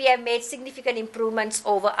 and we have made significant improvements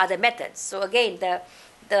over other methods. So again,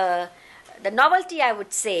 the novelty, I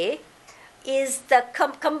would say, is the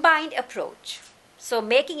combined approach. So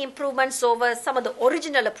making improvements over some of the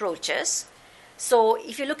original approaches. So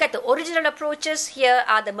if you look at the original approaches, here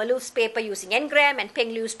are the Malouf's paper using Ngram and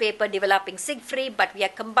Peng Liu's paper developing Siegfried, but we are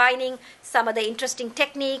combining some of the interesting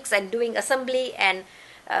techniques and doing assembly and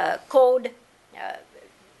code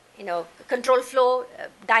control flow,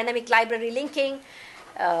 dynamic library linking,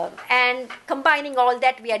 and combining all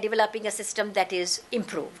that, we are developing a system that is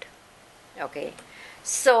improved. Okay,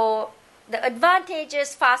 so the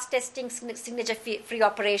advantages: fast testing, signature-free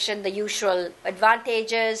operation, the usual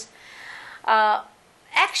advantages.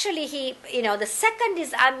 Actually, the second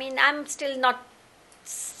is, I'm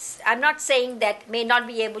not saying that may not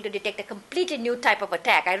be able to detect a completely new type of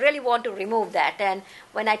attack. I really want to remove that. And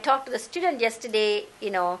when I talked to the student yesterday,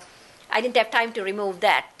 I didn't have time to remove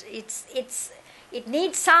that. It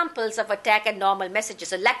needs samples of attack and normal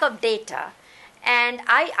messages, a lack of data. And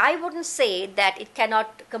I wouldn't say that it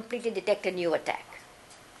cannot completely detect a new attack.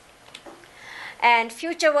 And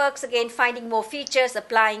future works, again, finding more features,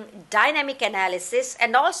 applying dynamic analysis,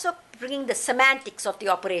 and also bringing the semantics of the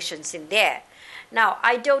operations in there. Now,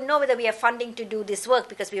 I don't know whether we have funding to do this work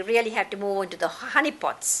because we really have to move on to the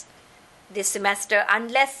honeypots this semester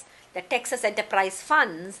unless the Texas Enterprise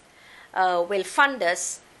Funds will fund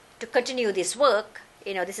us to continue this work.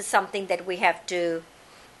 This is something that we have to,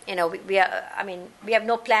 we have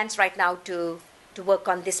no plans right now to work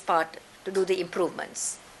on this part, to do the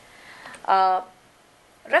improvements.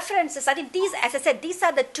 References, I think these, as I said, these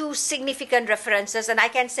are the two significant references, and I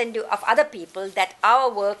can send you of other people that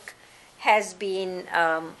our work has been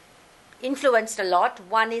influenced a lot.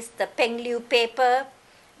 One is the Peng Liu paper,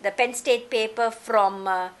 the Penn State paper from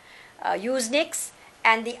Usenix,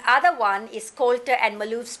 and the other one is Coulter and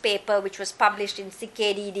Malouf's paper, which was published in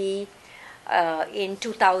CKDD in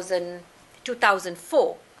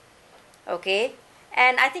 2004. Okay,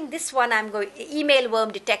 and I think this one I'm going email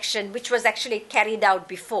worm detection, which was actually carried out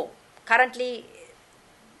before. Currently,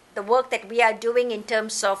 the work that we are doing in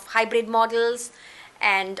terms of hybrid models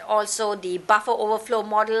and also the buffer overflow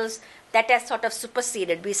models, that has sort of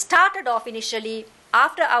superseded. We started off initially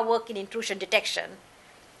after our work in intrusion detection.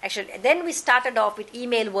 Actually, then we started off with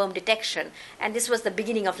email worm detection, and this was the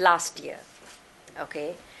beginning of last year.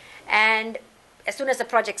 Okay, and as soon as the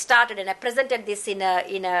project started, and I presented this in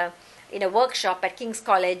a workshop at King's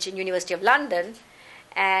College in University of London,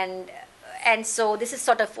 and so this is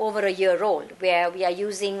sort of over a year old, where we are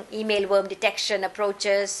using email worm detection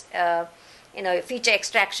approaches, feature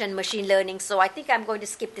extraction, machine learning. So I think I'm going to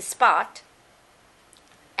skip this part.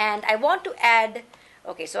 And I want to add,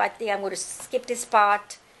 okay, so I think I'm going to skip this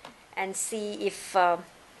part and see if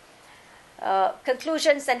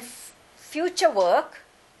conclusions and future work.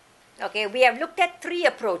 Okay, we have looked at three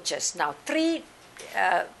approaches now.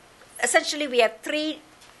 Essentially we have three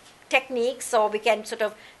techniques, so we can sort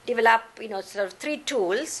of develop, sort of three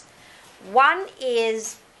tools. One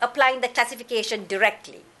is applying the classification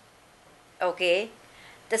directly. Okay,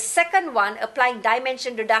 the second one, applying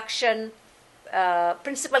dimension reduction,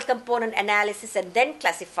 principal component analysis, and then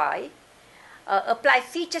classify. Apply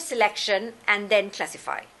feature selection and then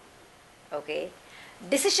classify. Okay,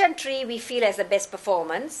 decision tree we feel as the best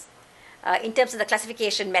performance in terms of the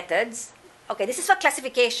classification methods. Okay, this is for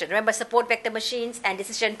classification. Remember, support vector machines and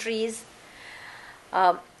decision trees.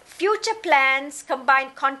 Future plans combine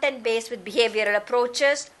content-based with behavioral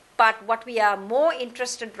approaches. But what we are more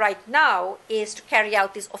interested right now is to carry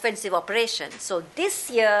out this offensive operation. So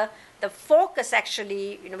this year, the focus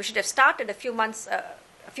actually, we should have started a few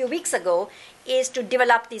weeks ago, is to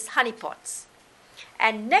develop these honeypots.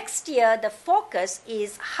 And next year, the focus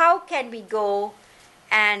is how can we go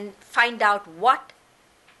and find out what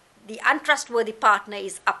the untrustworthy partner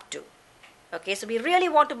is up to. Okay, so we really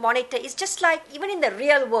want to monitor. It's just like even in the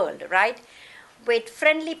real world, right? With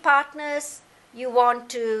friendly partners, you want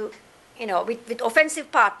to, with offensive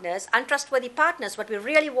partners, untrustworthy partners, what we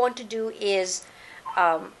really want to do is,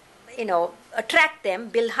 attract them,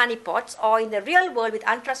 build honeypots, or in the real world with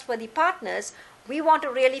untrustworthy partners, we want to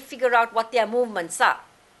really figure out what their movements are.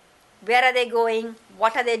 Where are they going?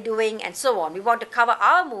 What are they doing? And so on. We want to cover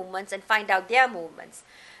our movements and find out their movements.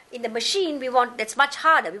 In the machine, that's much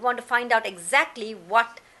harder. We want to find out exactly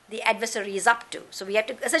what the adversary is up to. So we have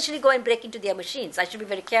to essentially go and break into their machines. I should be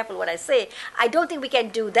very careful what I say. I don't think we can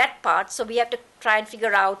do that part, so we have to try and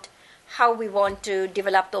figure out how we want to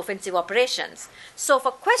develop the offensive operations. So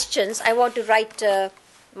for questions, I want to write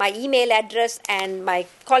my email address and my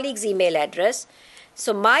colleague's email address.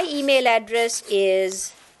 So my email address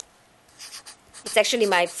is, it's actually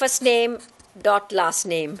my first name dot last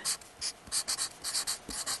name.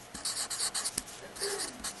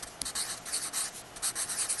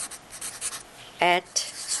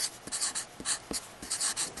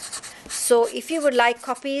 So if you would like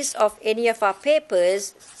copies of any of our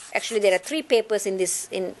papers, actually there are 3 papers in this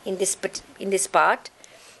part,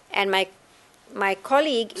 and my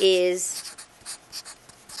colleague is.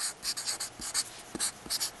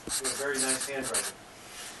 You have very nice handwriting.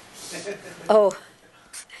 Oh,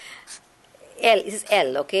 L, this is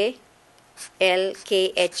L, okay?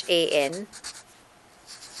 Lkhan.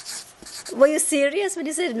 Were you serious when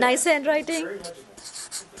you said nice handwriting? Very legible.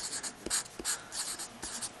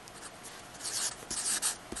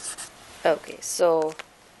 Okay, so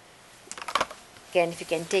again, if you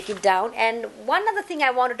can take it down. And one other thing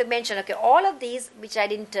I wanted to mention, okay, all of these, which I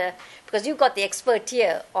didn't, because you got the expert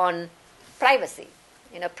here on privacy,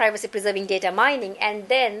 privacy preserving data mining. And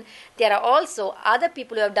then there are also other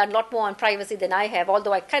people who have done a lot more on privacy than I have,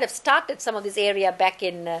 although I kind of started some of this area back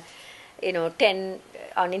in, 10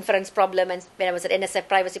 on inference problem, and when I was at NSF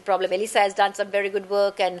privacy problem. Elisa has done some very good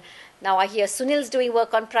work, and now I hear Sunil's doing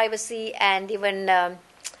work on privacy, and even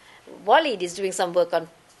Walid is doing some work on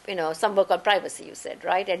privacy, you said,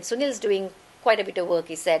 right? And Sunil's doing quite a bit of work,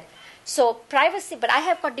 he said. So privacy, but I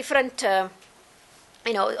have got different,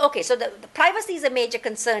 okay, so the privacy is a major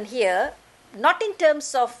concern here, not in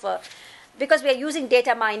terms of, because we are using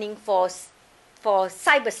data mining for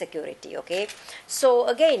cybersecurity, okay? So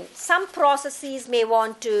again, some processes may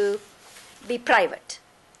want to be private,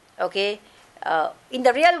 okay? In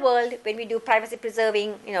the real world, when we do privacy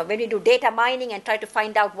preserving, when we do data mining and try to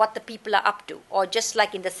find out what the people are up to, or just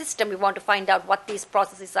like in the system, we want to find out what these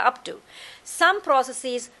processes are up to. Some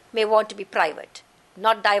processes may want to be private,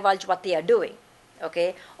 not divulge what they are doing,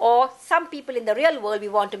 okay? Or some people in the real world, we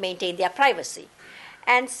want to maintain their privacy.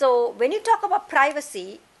 And so when you talk about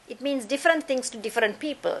privacy, it means different things to different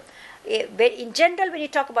people. In general, when you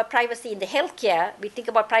talk about privacy in the healthcare, we think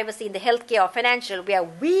about privacy in the healthcare or financial, where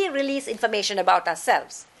we release information about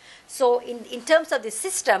ourselves. So in terms of the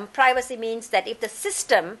system, privacy means that if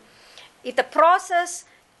the process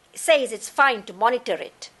says it's fine to monitor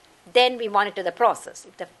it, then we monitor the process.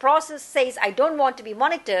 If the process says, I don't want to be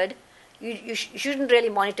monitored, you shouldn't really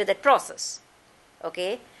monitor that process.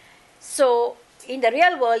 Okay? So in the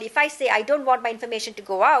real world, if I say I don't want my information to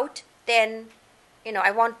go out, then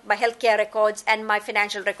I want my healthcare records and my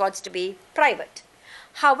financial records to be private.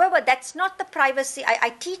 However, that's not the privacy. I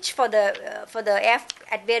teach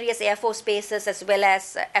at various Air Force bases as well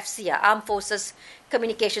as FCA, Armed Forces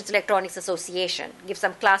Communications Electronics Association. Give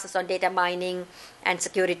some classes on data mining and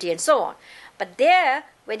security and so on. But there,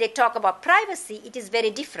 when they talk about privacy, it is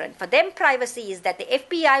very different. For them, privacy is that the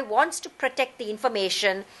FBI wants to protect the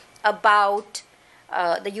information about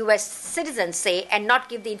the U.S. citizens, say, and not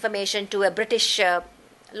give the information to a British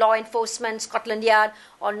law enforcement, Scotland Yard,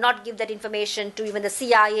 or not give that information to even the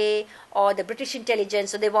CIA or the British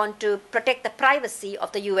intelligence. So they want to protect the privacy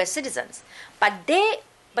of the U.S. citizens. But the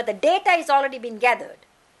data is already been gathered.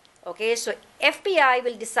 Okay, so FBI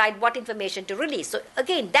will decide what information to release. So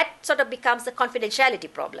again, that sort of becomes a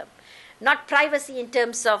confidentiality problem, not privacy in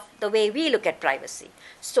terms of the way we look at privacy.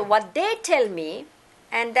 So what they tell me,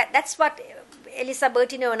 and that's what Elisa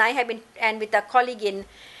Bertino and I have been, and with a colleague in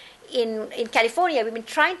California, we've been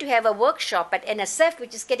trying to have a workshop at NSF,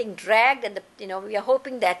 which is getting dragged, and we are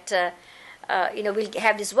hoping that we'll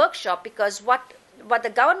have this workshop, because what the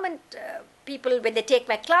government people, when they take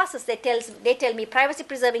my classes, they tell me privacy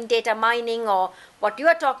preserving data mining, or what you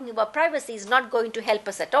are talking about privacy, is not going to help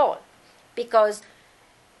us at all, because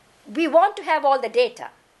we want to have all the data.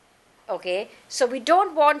 Okay, so we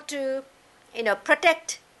don't want to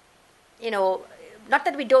protect. Not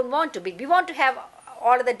that we don't want to, but we want to have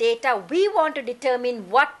all of the data. We want to determine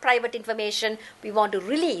what private information we want to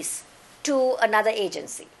release to another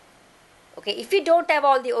agency. Okay, if we don't have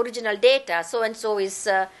all the original data, so and so is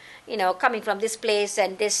coming from this place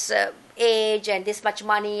and this age and this much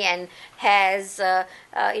money and has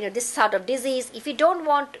this sort of disease. If we don't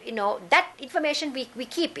want that information, we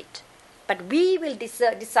keep it, but we will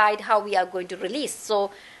decide how we are going to release.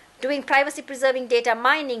 So doing privacy preserving data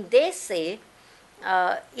mining, they say,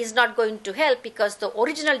 is not going to help, because the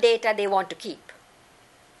original data they want to keep.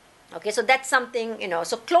 Okay, so that's something,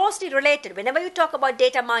 so closely related. Whenever you talk about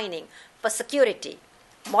data mining for security,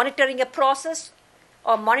 monitoring a process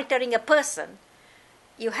or monitoring a person,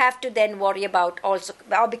 you have to then worry about also,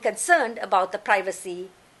 or be concerned about the privacy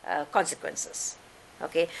consequences.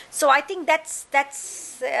 Okay, so I think that's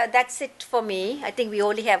it for me. I think we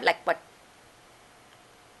only have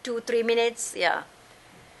 2-3 minutes, yeah.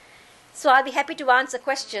 So I'll be happy to answer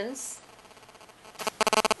questions.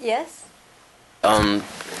 Yes? I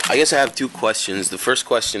guess I have 2 questions. The first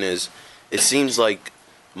question is, it seems like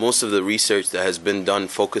most of the research that has been done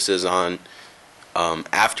focuses on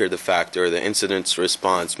after the fact, or the incident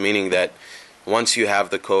response, meaning that once you have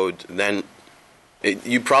the code, then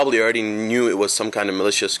you probably already knew it was some kind of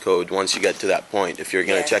malicious code once you get to that point, if you're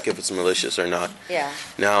going to check if it's malicious or not. Yeah.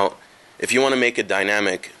 Now, if you want to make it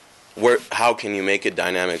dynamic, how can you make it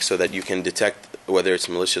dynamic so that you can detect whether it's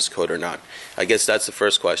malicious code or not. I guess that's the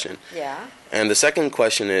first question. Yeah. And the second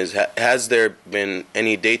question is, has there been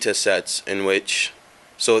any data sets in which,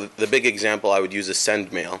 so the big example I would use is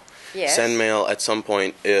SendMail. Yes. SendMail, at some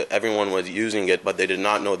point, everyone was using it, but they did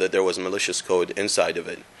not know that there was malicious code inside of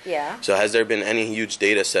it. Yeah. So has there been any huge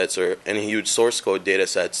data sets or any huge source code data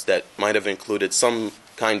sets that might have included some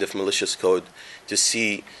kind of malicious code to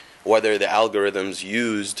see whether the algorithms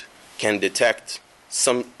used can detect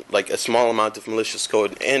some, like a small amount of malicious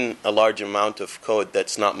code in a large amount of code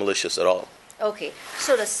that's not malicious at all? Okay.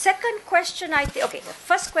 So the second question, the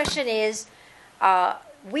first question is,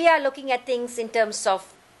 we are looking at things in terms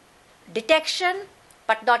of detection,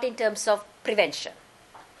 but not in terms of prevention.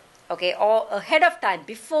 Okay, or ahead of time,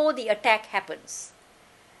 before the attack happens.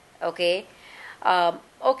 Okay.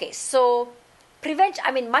 So prevention.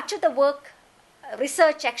 I mean, much of the work,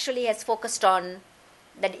 research actually has focused on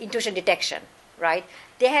the intrusion detection. Right.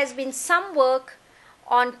 There has been some work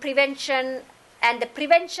on prevention, and the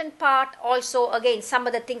prevention part also, again, some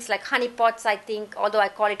of the things like honeypots, I think, although I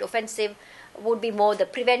call it offensive, would be more the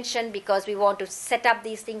prevention, because we want to set up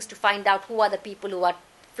these things to find out who are the people who are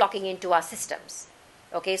flocking into our systems.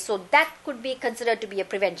 Okay, so that could be considered to be a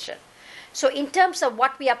prevention. So in terms of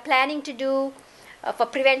what we are planning to do for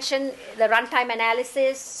prevention, the runtime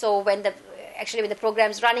analysis, so when the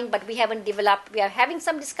program is running, but we haven't developed, we are having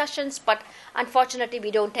some discussions, but unfortunately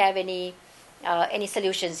we don't have any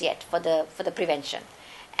solutions yet for the prevention.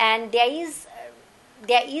 And there is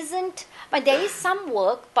some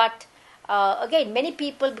work, but again, many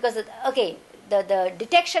people, because again, the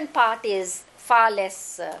detection part is far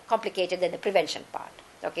less complicated than the prevention part.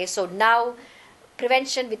 Okay, so now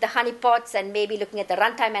prevention with the honeypots and maybe looking at the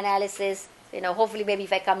runtime analysis, hopefully maybe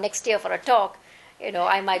if I come next year for a talk,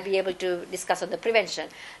 I might be able to discuss on the prevention.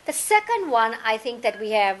 The second one, I think that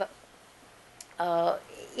we have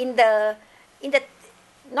in the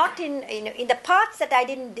parts that I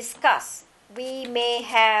didn't discuss, we may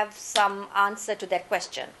have some answer to that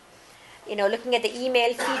question. Looking at the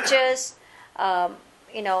email features,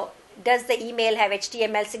 does the email have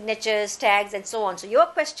HTML signatures, tags, and so on? So your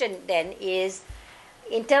question then is,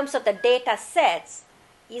 in terms of the data sets,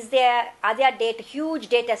 are there huge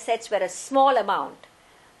data sets where a small amount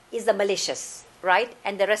is the malicious, right,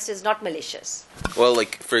 and the rest is not malicious? Well,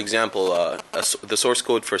 like, for example, the source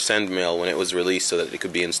code for SendMail, when it was released so that it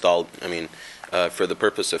could be installed, for the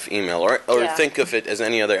purpose of email, or think of it as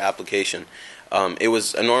any other application. It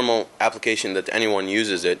was a normal application that anyone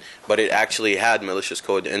uses it, but it actually had malicious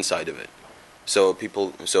code inside of it. So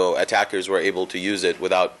attackers were able to use it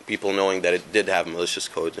without people knowing that it did have malicious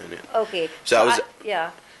code in it. Okay.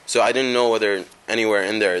 So I didn't know whether anywhere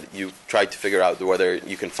in there you tried to figure out whether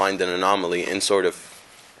you can find an anomaly in sort of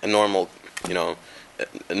a normal,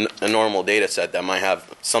 a normal data set that might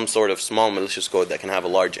have some sort of small malicious code that can have a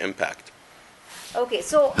large impact. Okay,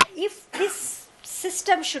 so if this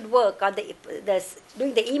system should work on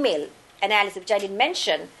doing the email analysis, which I didn't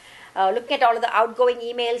mention, looking at all of the outgoing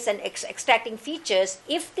emails and extracting features,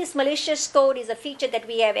 if this malicious code is a feature that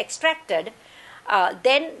we have extracted,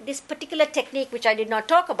 then this particular technique, which I did not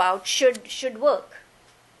talk about, should work.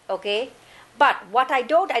 Okay, but what I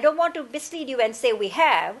don't want to mislead you and say we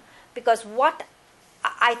have, because what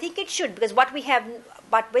I think it should, because what we have,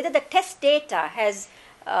 but whether the test data has,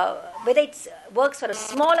 whether it works for a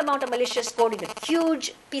small amount of malicious code in a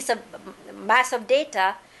huge piece of mass of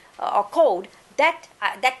data or code, that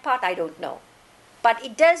part I don't know. But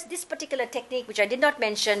it does, this particular technique, which I did not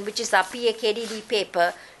mention, which is our PAKDD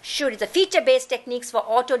paper, it's a feature-based techniques for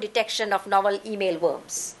auto-detection of novel email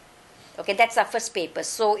worms. Okay, that's our first paper.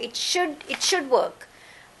 So it should work,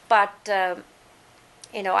 but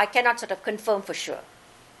I cannot sort of confirm for sure.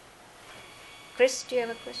 Chris, do you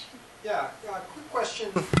have a question? Yeah, quick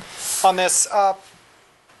question on this.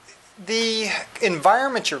 The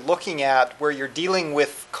environment you're looking at, where you're dealing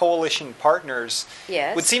with coalition partners,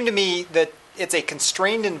 yes, would seem to me that it's a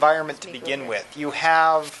constrained environment to begin with. You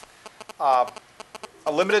have a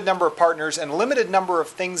limited number of partners and a limited number of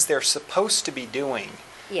things they're supposed to be doing.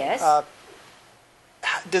 Yes.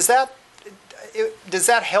 Does that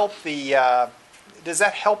help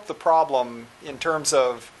the problem in terms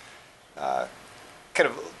of kind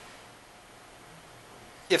of,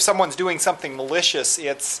 if someone's doing something malicious,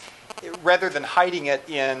 rather than hiding it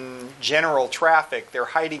in general traffic, they're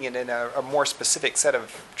hiding it in a more specific set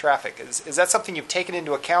of traffic. Is that something you've taken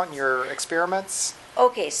into account in your experiments?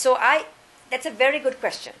 Okay, so that's a very good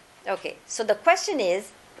question. Okay, so the question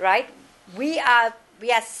is, right, we are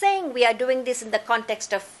saying we are doing this in the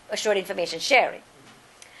context of assured information sharing.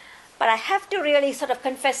 But I have to really sort of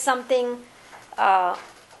confess something.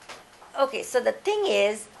 Okay, so the thing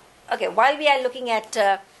is, okay, while we are looking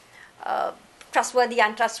at trustworthy,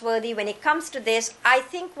 untrustworthy, when it comes to this, I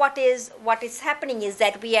think what is happening is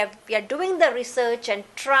that we are doing the research and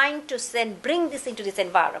trying to bring this into this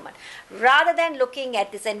environment, rather than looking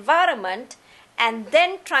at this environment and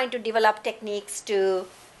then trying to develop techniques to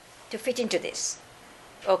fit into this.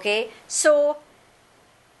 Okay, so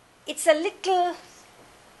it's a little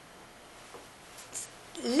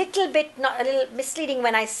bit not a little misleading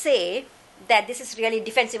when I say that this is really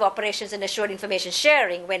defensive operations and assured information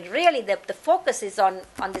sharing, when really the focus is on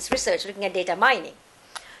this research, looking at data mining.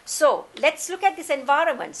 So let's look at this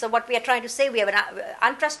environment. So what we are trying to say, we have an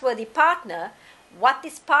untrustworthy partner. What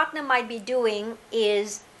this partner might be doing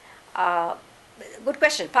is, good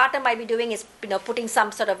question, partner might be doing is putting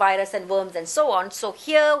some sort of virus and worms and so on. So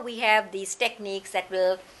here we have these techniques that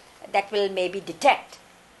will maybe detect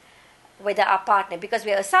whether our partner, because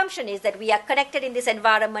our assumption is that we are connected in this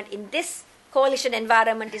environment, in this coalition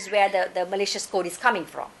environment is where the malicious code is coming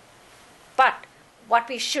from. But what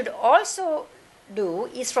we should also do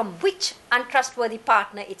is from which untrustworthy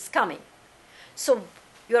partner it's coming. So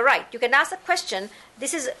you're right, you can ask a question,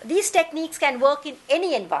 these techniques can work in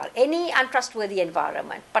any untrustworthy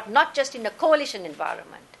environment, but not just in a coalition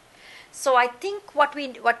environment. So I think what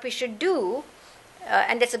we should do,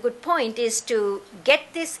 and that's a good point, is to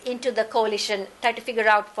get this into the coalition, try to figure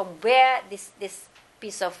out from where this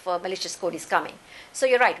piece of malicious code is coming. So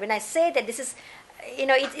you're right. When I say that this is,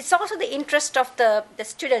 it's also the interest of the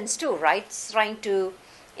students too, right? It's trying to,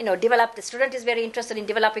 develop. The student is very interested in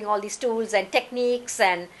developing all these tools and techniques,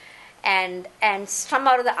 and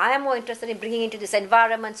somehow or other, I am more interested in bringing into this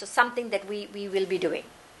environment. So something that we will be doing.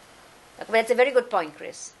 Okay, that's a very good point,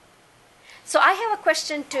 Chris. So I have a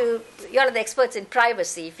question to you all, the experts in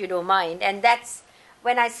privacy, if you don't mind, and that's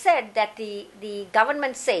when I said that the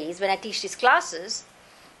government says, when I teach these classes,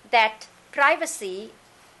 that privacy,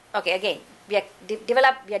 okay, again, we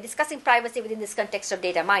are discussing privacy within this context of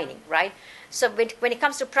data mining, right? So when it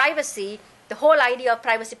comes to privacy, the whole idea of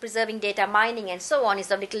privacy preserving data mining and so on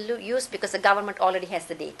is of little use because the government already has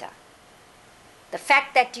the data. The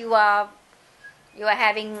fact that you are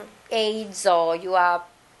having AIDS or you are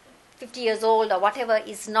 50 years old or whatever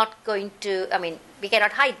is not going to, we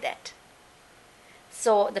cannot hide that.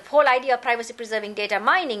 So the whole idea of privacy preserving data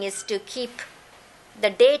mining is to keep the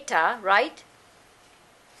data, right,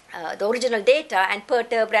 the original data, and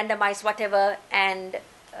perturb, randomize, whatever, and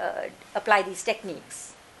apply these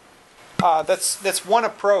techniques. That's one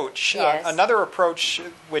approach. Yes. Another approach,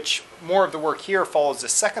 which more of the work here follows the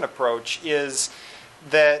second approach, is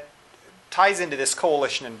that ties into this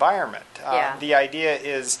coalition environment. The idea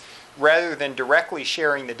is, rather than directly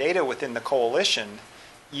sharing the data within the coalition,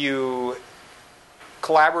 you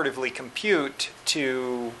collaboratively compute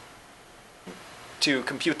to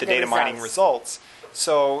compute the data mining results.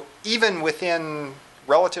 So even within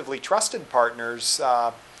relatively trusted partners,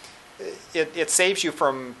 it saves you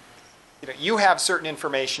from, you have certain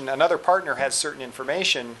information, another partner has certain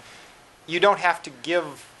information. You don't have to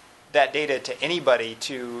give that data to anybody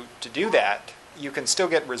to do that. You can still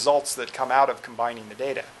get results that come out of combining the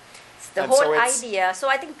data. The whole idea, so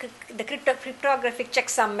I think the cryptographic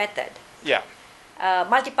checksum method,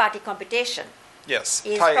 multi-party computation, yes,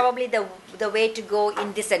 is probably the way to go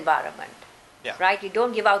in this environment. Yeah. Right? You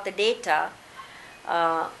don't give out the data,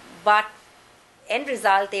 but end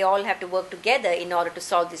result, they all have to work together in order to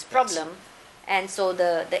solve this problem, and so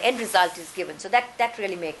the end result is given. So that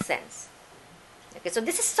really makes sense. Okay, so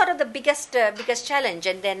this is sort of the biggest challenge,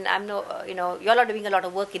 and then you all are doing a lot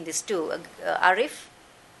of work in this too. Arif?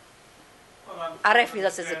 Arif is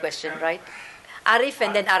also a question, right? Arif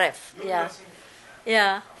and then Arif.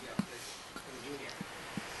 Yeah.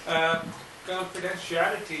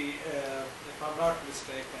 Confidentiality, if I'm not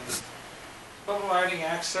mistaken, providing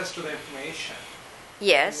access to the information to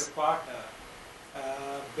your partner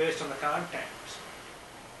based on the content.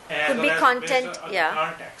 Could be content, based on the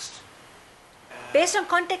context. Based on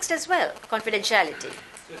context as well, confidentiality.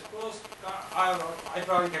 So suppose I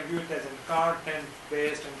probably can view it as a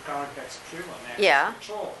content-based and context-driven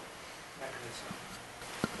control mechanism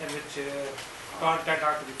in which content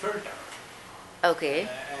are to be filtered. Okay.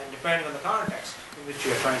 And depending on the context in which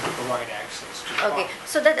you are trying to provide access to. Okay,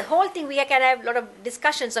 so the whole thing, we can have a lot of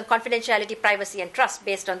discussions on confidentiality, privacy, and trust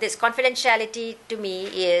based on this. Confidentiality to me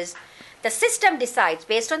is the system decides,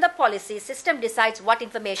 based on the policy, system decides what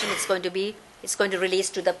information it's going to release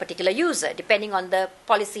to the particular user, depending on the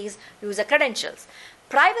policy's user credentials.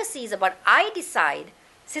 Privacy is about, I decide,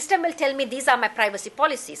 system will tell me these are my privacy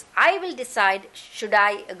policies. I will decide, should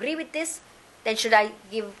I agree with this? Then should I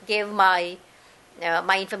give my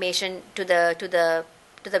my information to the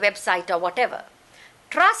website or whatever.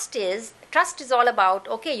 trust is all about,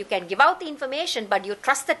 okay, you can give out the information, but you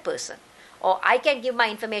trust that person. Or I can give my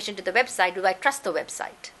information to the website, do I trust the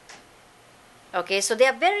website? Okay, so they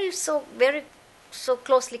are very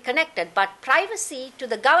closely connected, but privacy to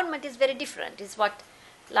the government is very different. It's what,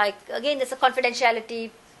 like, again, there's a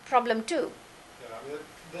confidentiality problem too.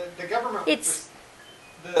 The government. It's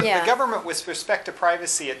the government with respect to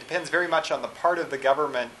privacy, it depends very much on the part of the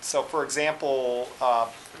government. So, for example,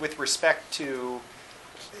 with respect to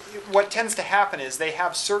what tends to happen is they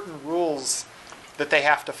have certain rules that they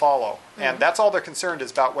have to follow, and that's all they're concerned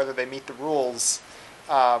is about whether they meet the rules,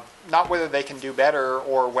 not whether they can do better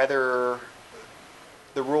or whether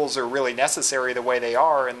the rules are really necessary the way they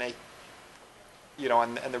are, and they,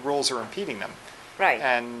 and the rules are impeding them. right.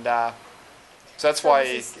 And so that's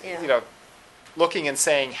why, looking and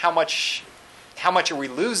saying how much are we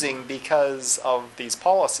losing because of these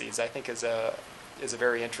policies, I think is a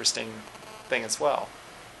very interesting thing as well.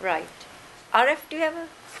 Right. RF, do you have a?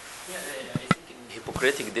 Yeah, I think in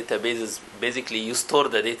Hippocratic databases, basically you store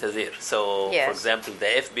the data there. So, Yes. for example,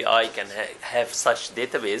 the FBI can have such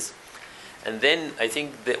database, and then I think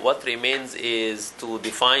that what remains is to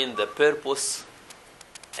define the purpose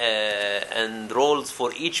and roles for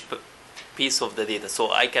each piece of the data.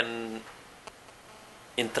 So I can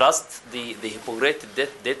entrust the Hippocratic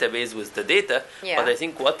database with the data, but I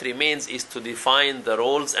think what remains is to define the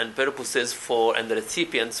roles and purposes and the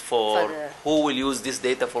recipients for who will use this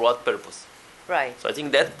data for what purpose. Right. So I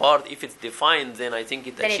think that part, if it's defined, then I think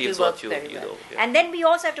it Then achieves will work what you very do. well. Yeah. And then we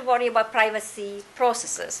also have to worry about privacy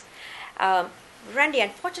processes. Randy,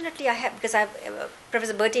 unfortunately, because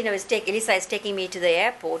Professor Bertino Elisa is taking me to the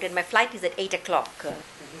airport, and my flight is at 8 o'clock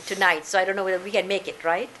tonight, so I don't know whether we can make it,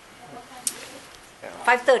 right?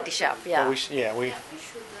 5:30 sharp, yeah. Well,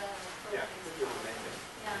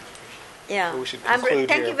 Yeah. we should conclude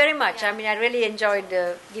Thank here. you very much. I mean, I really enjoyed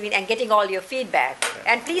giving and getting all your feedback.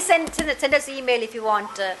 And please send us an email if you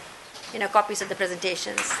want, copies of the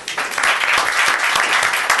presentations.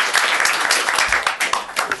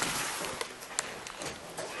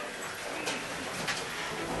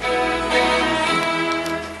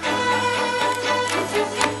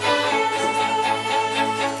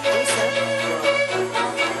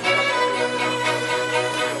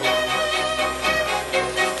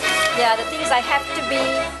 Yeah, the thing is,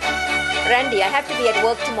 Randy, I have to be at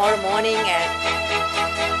work tomorrow morning at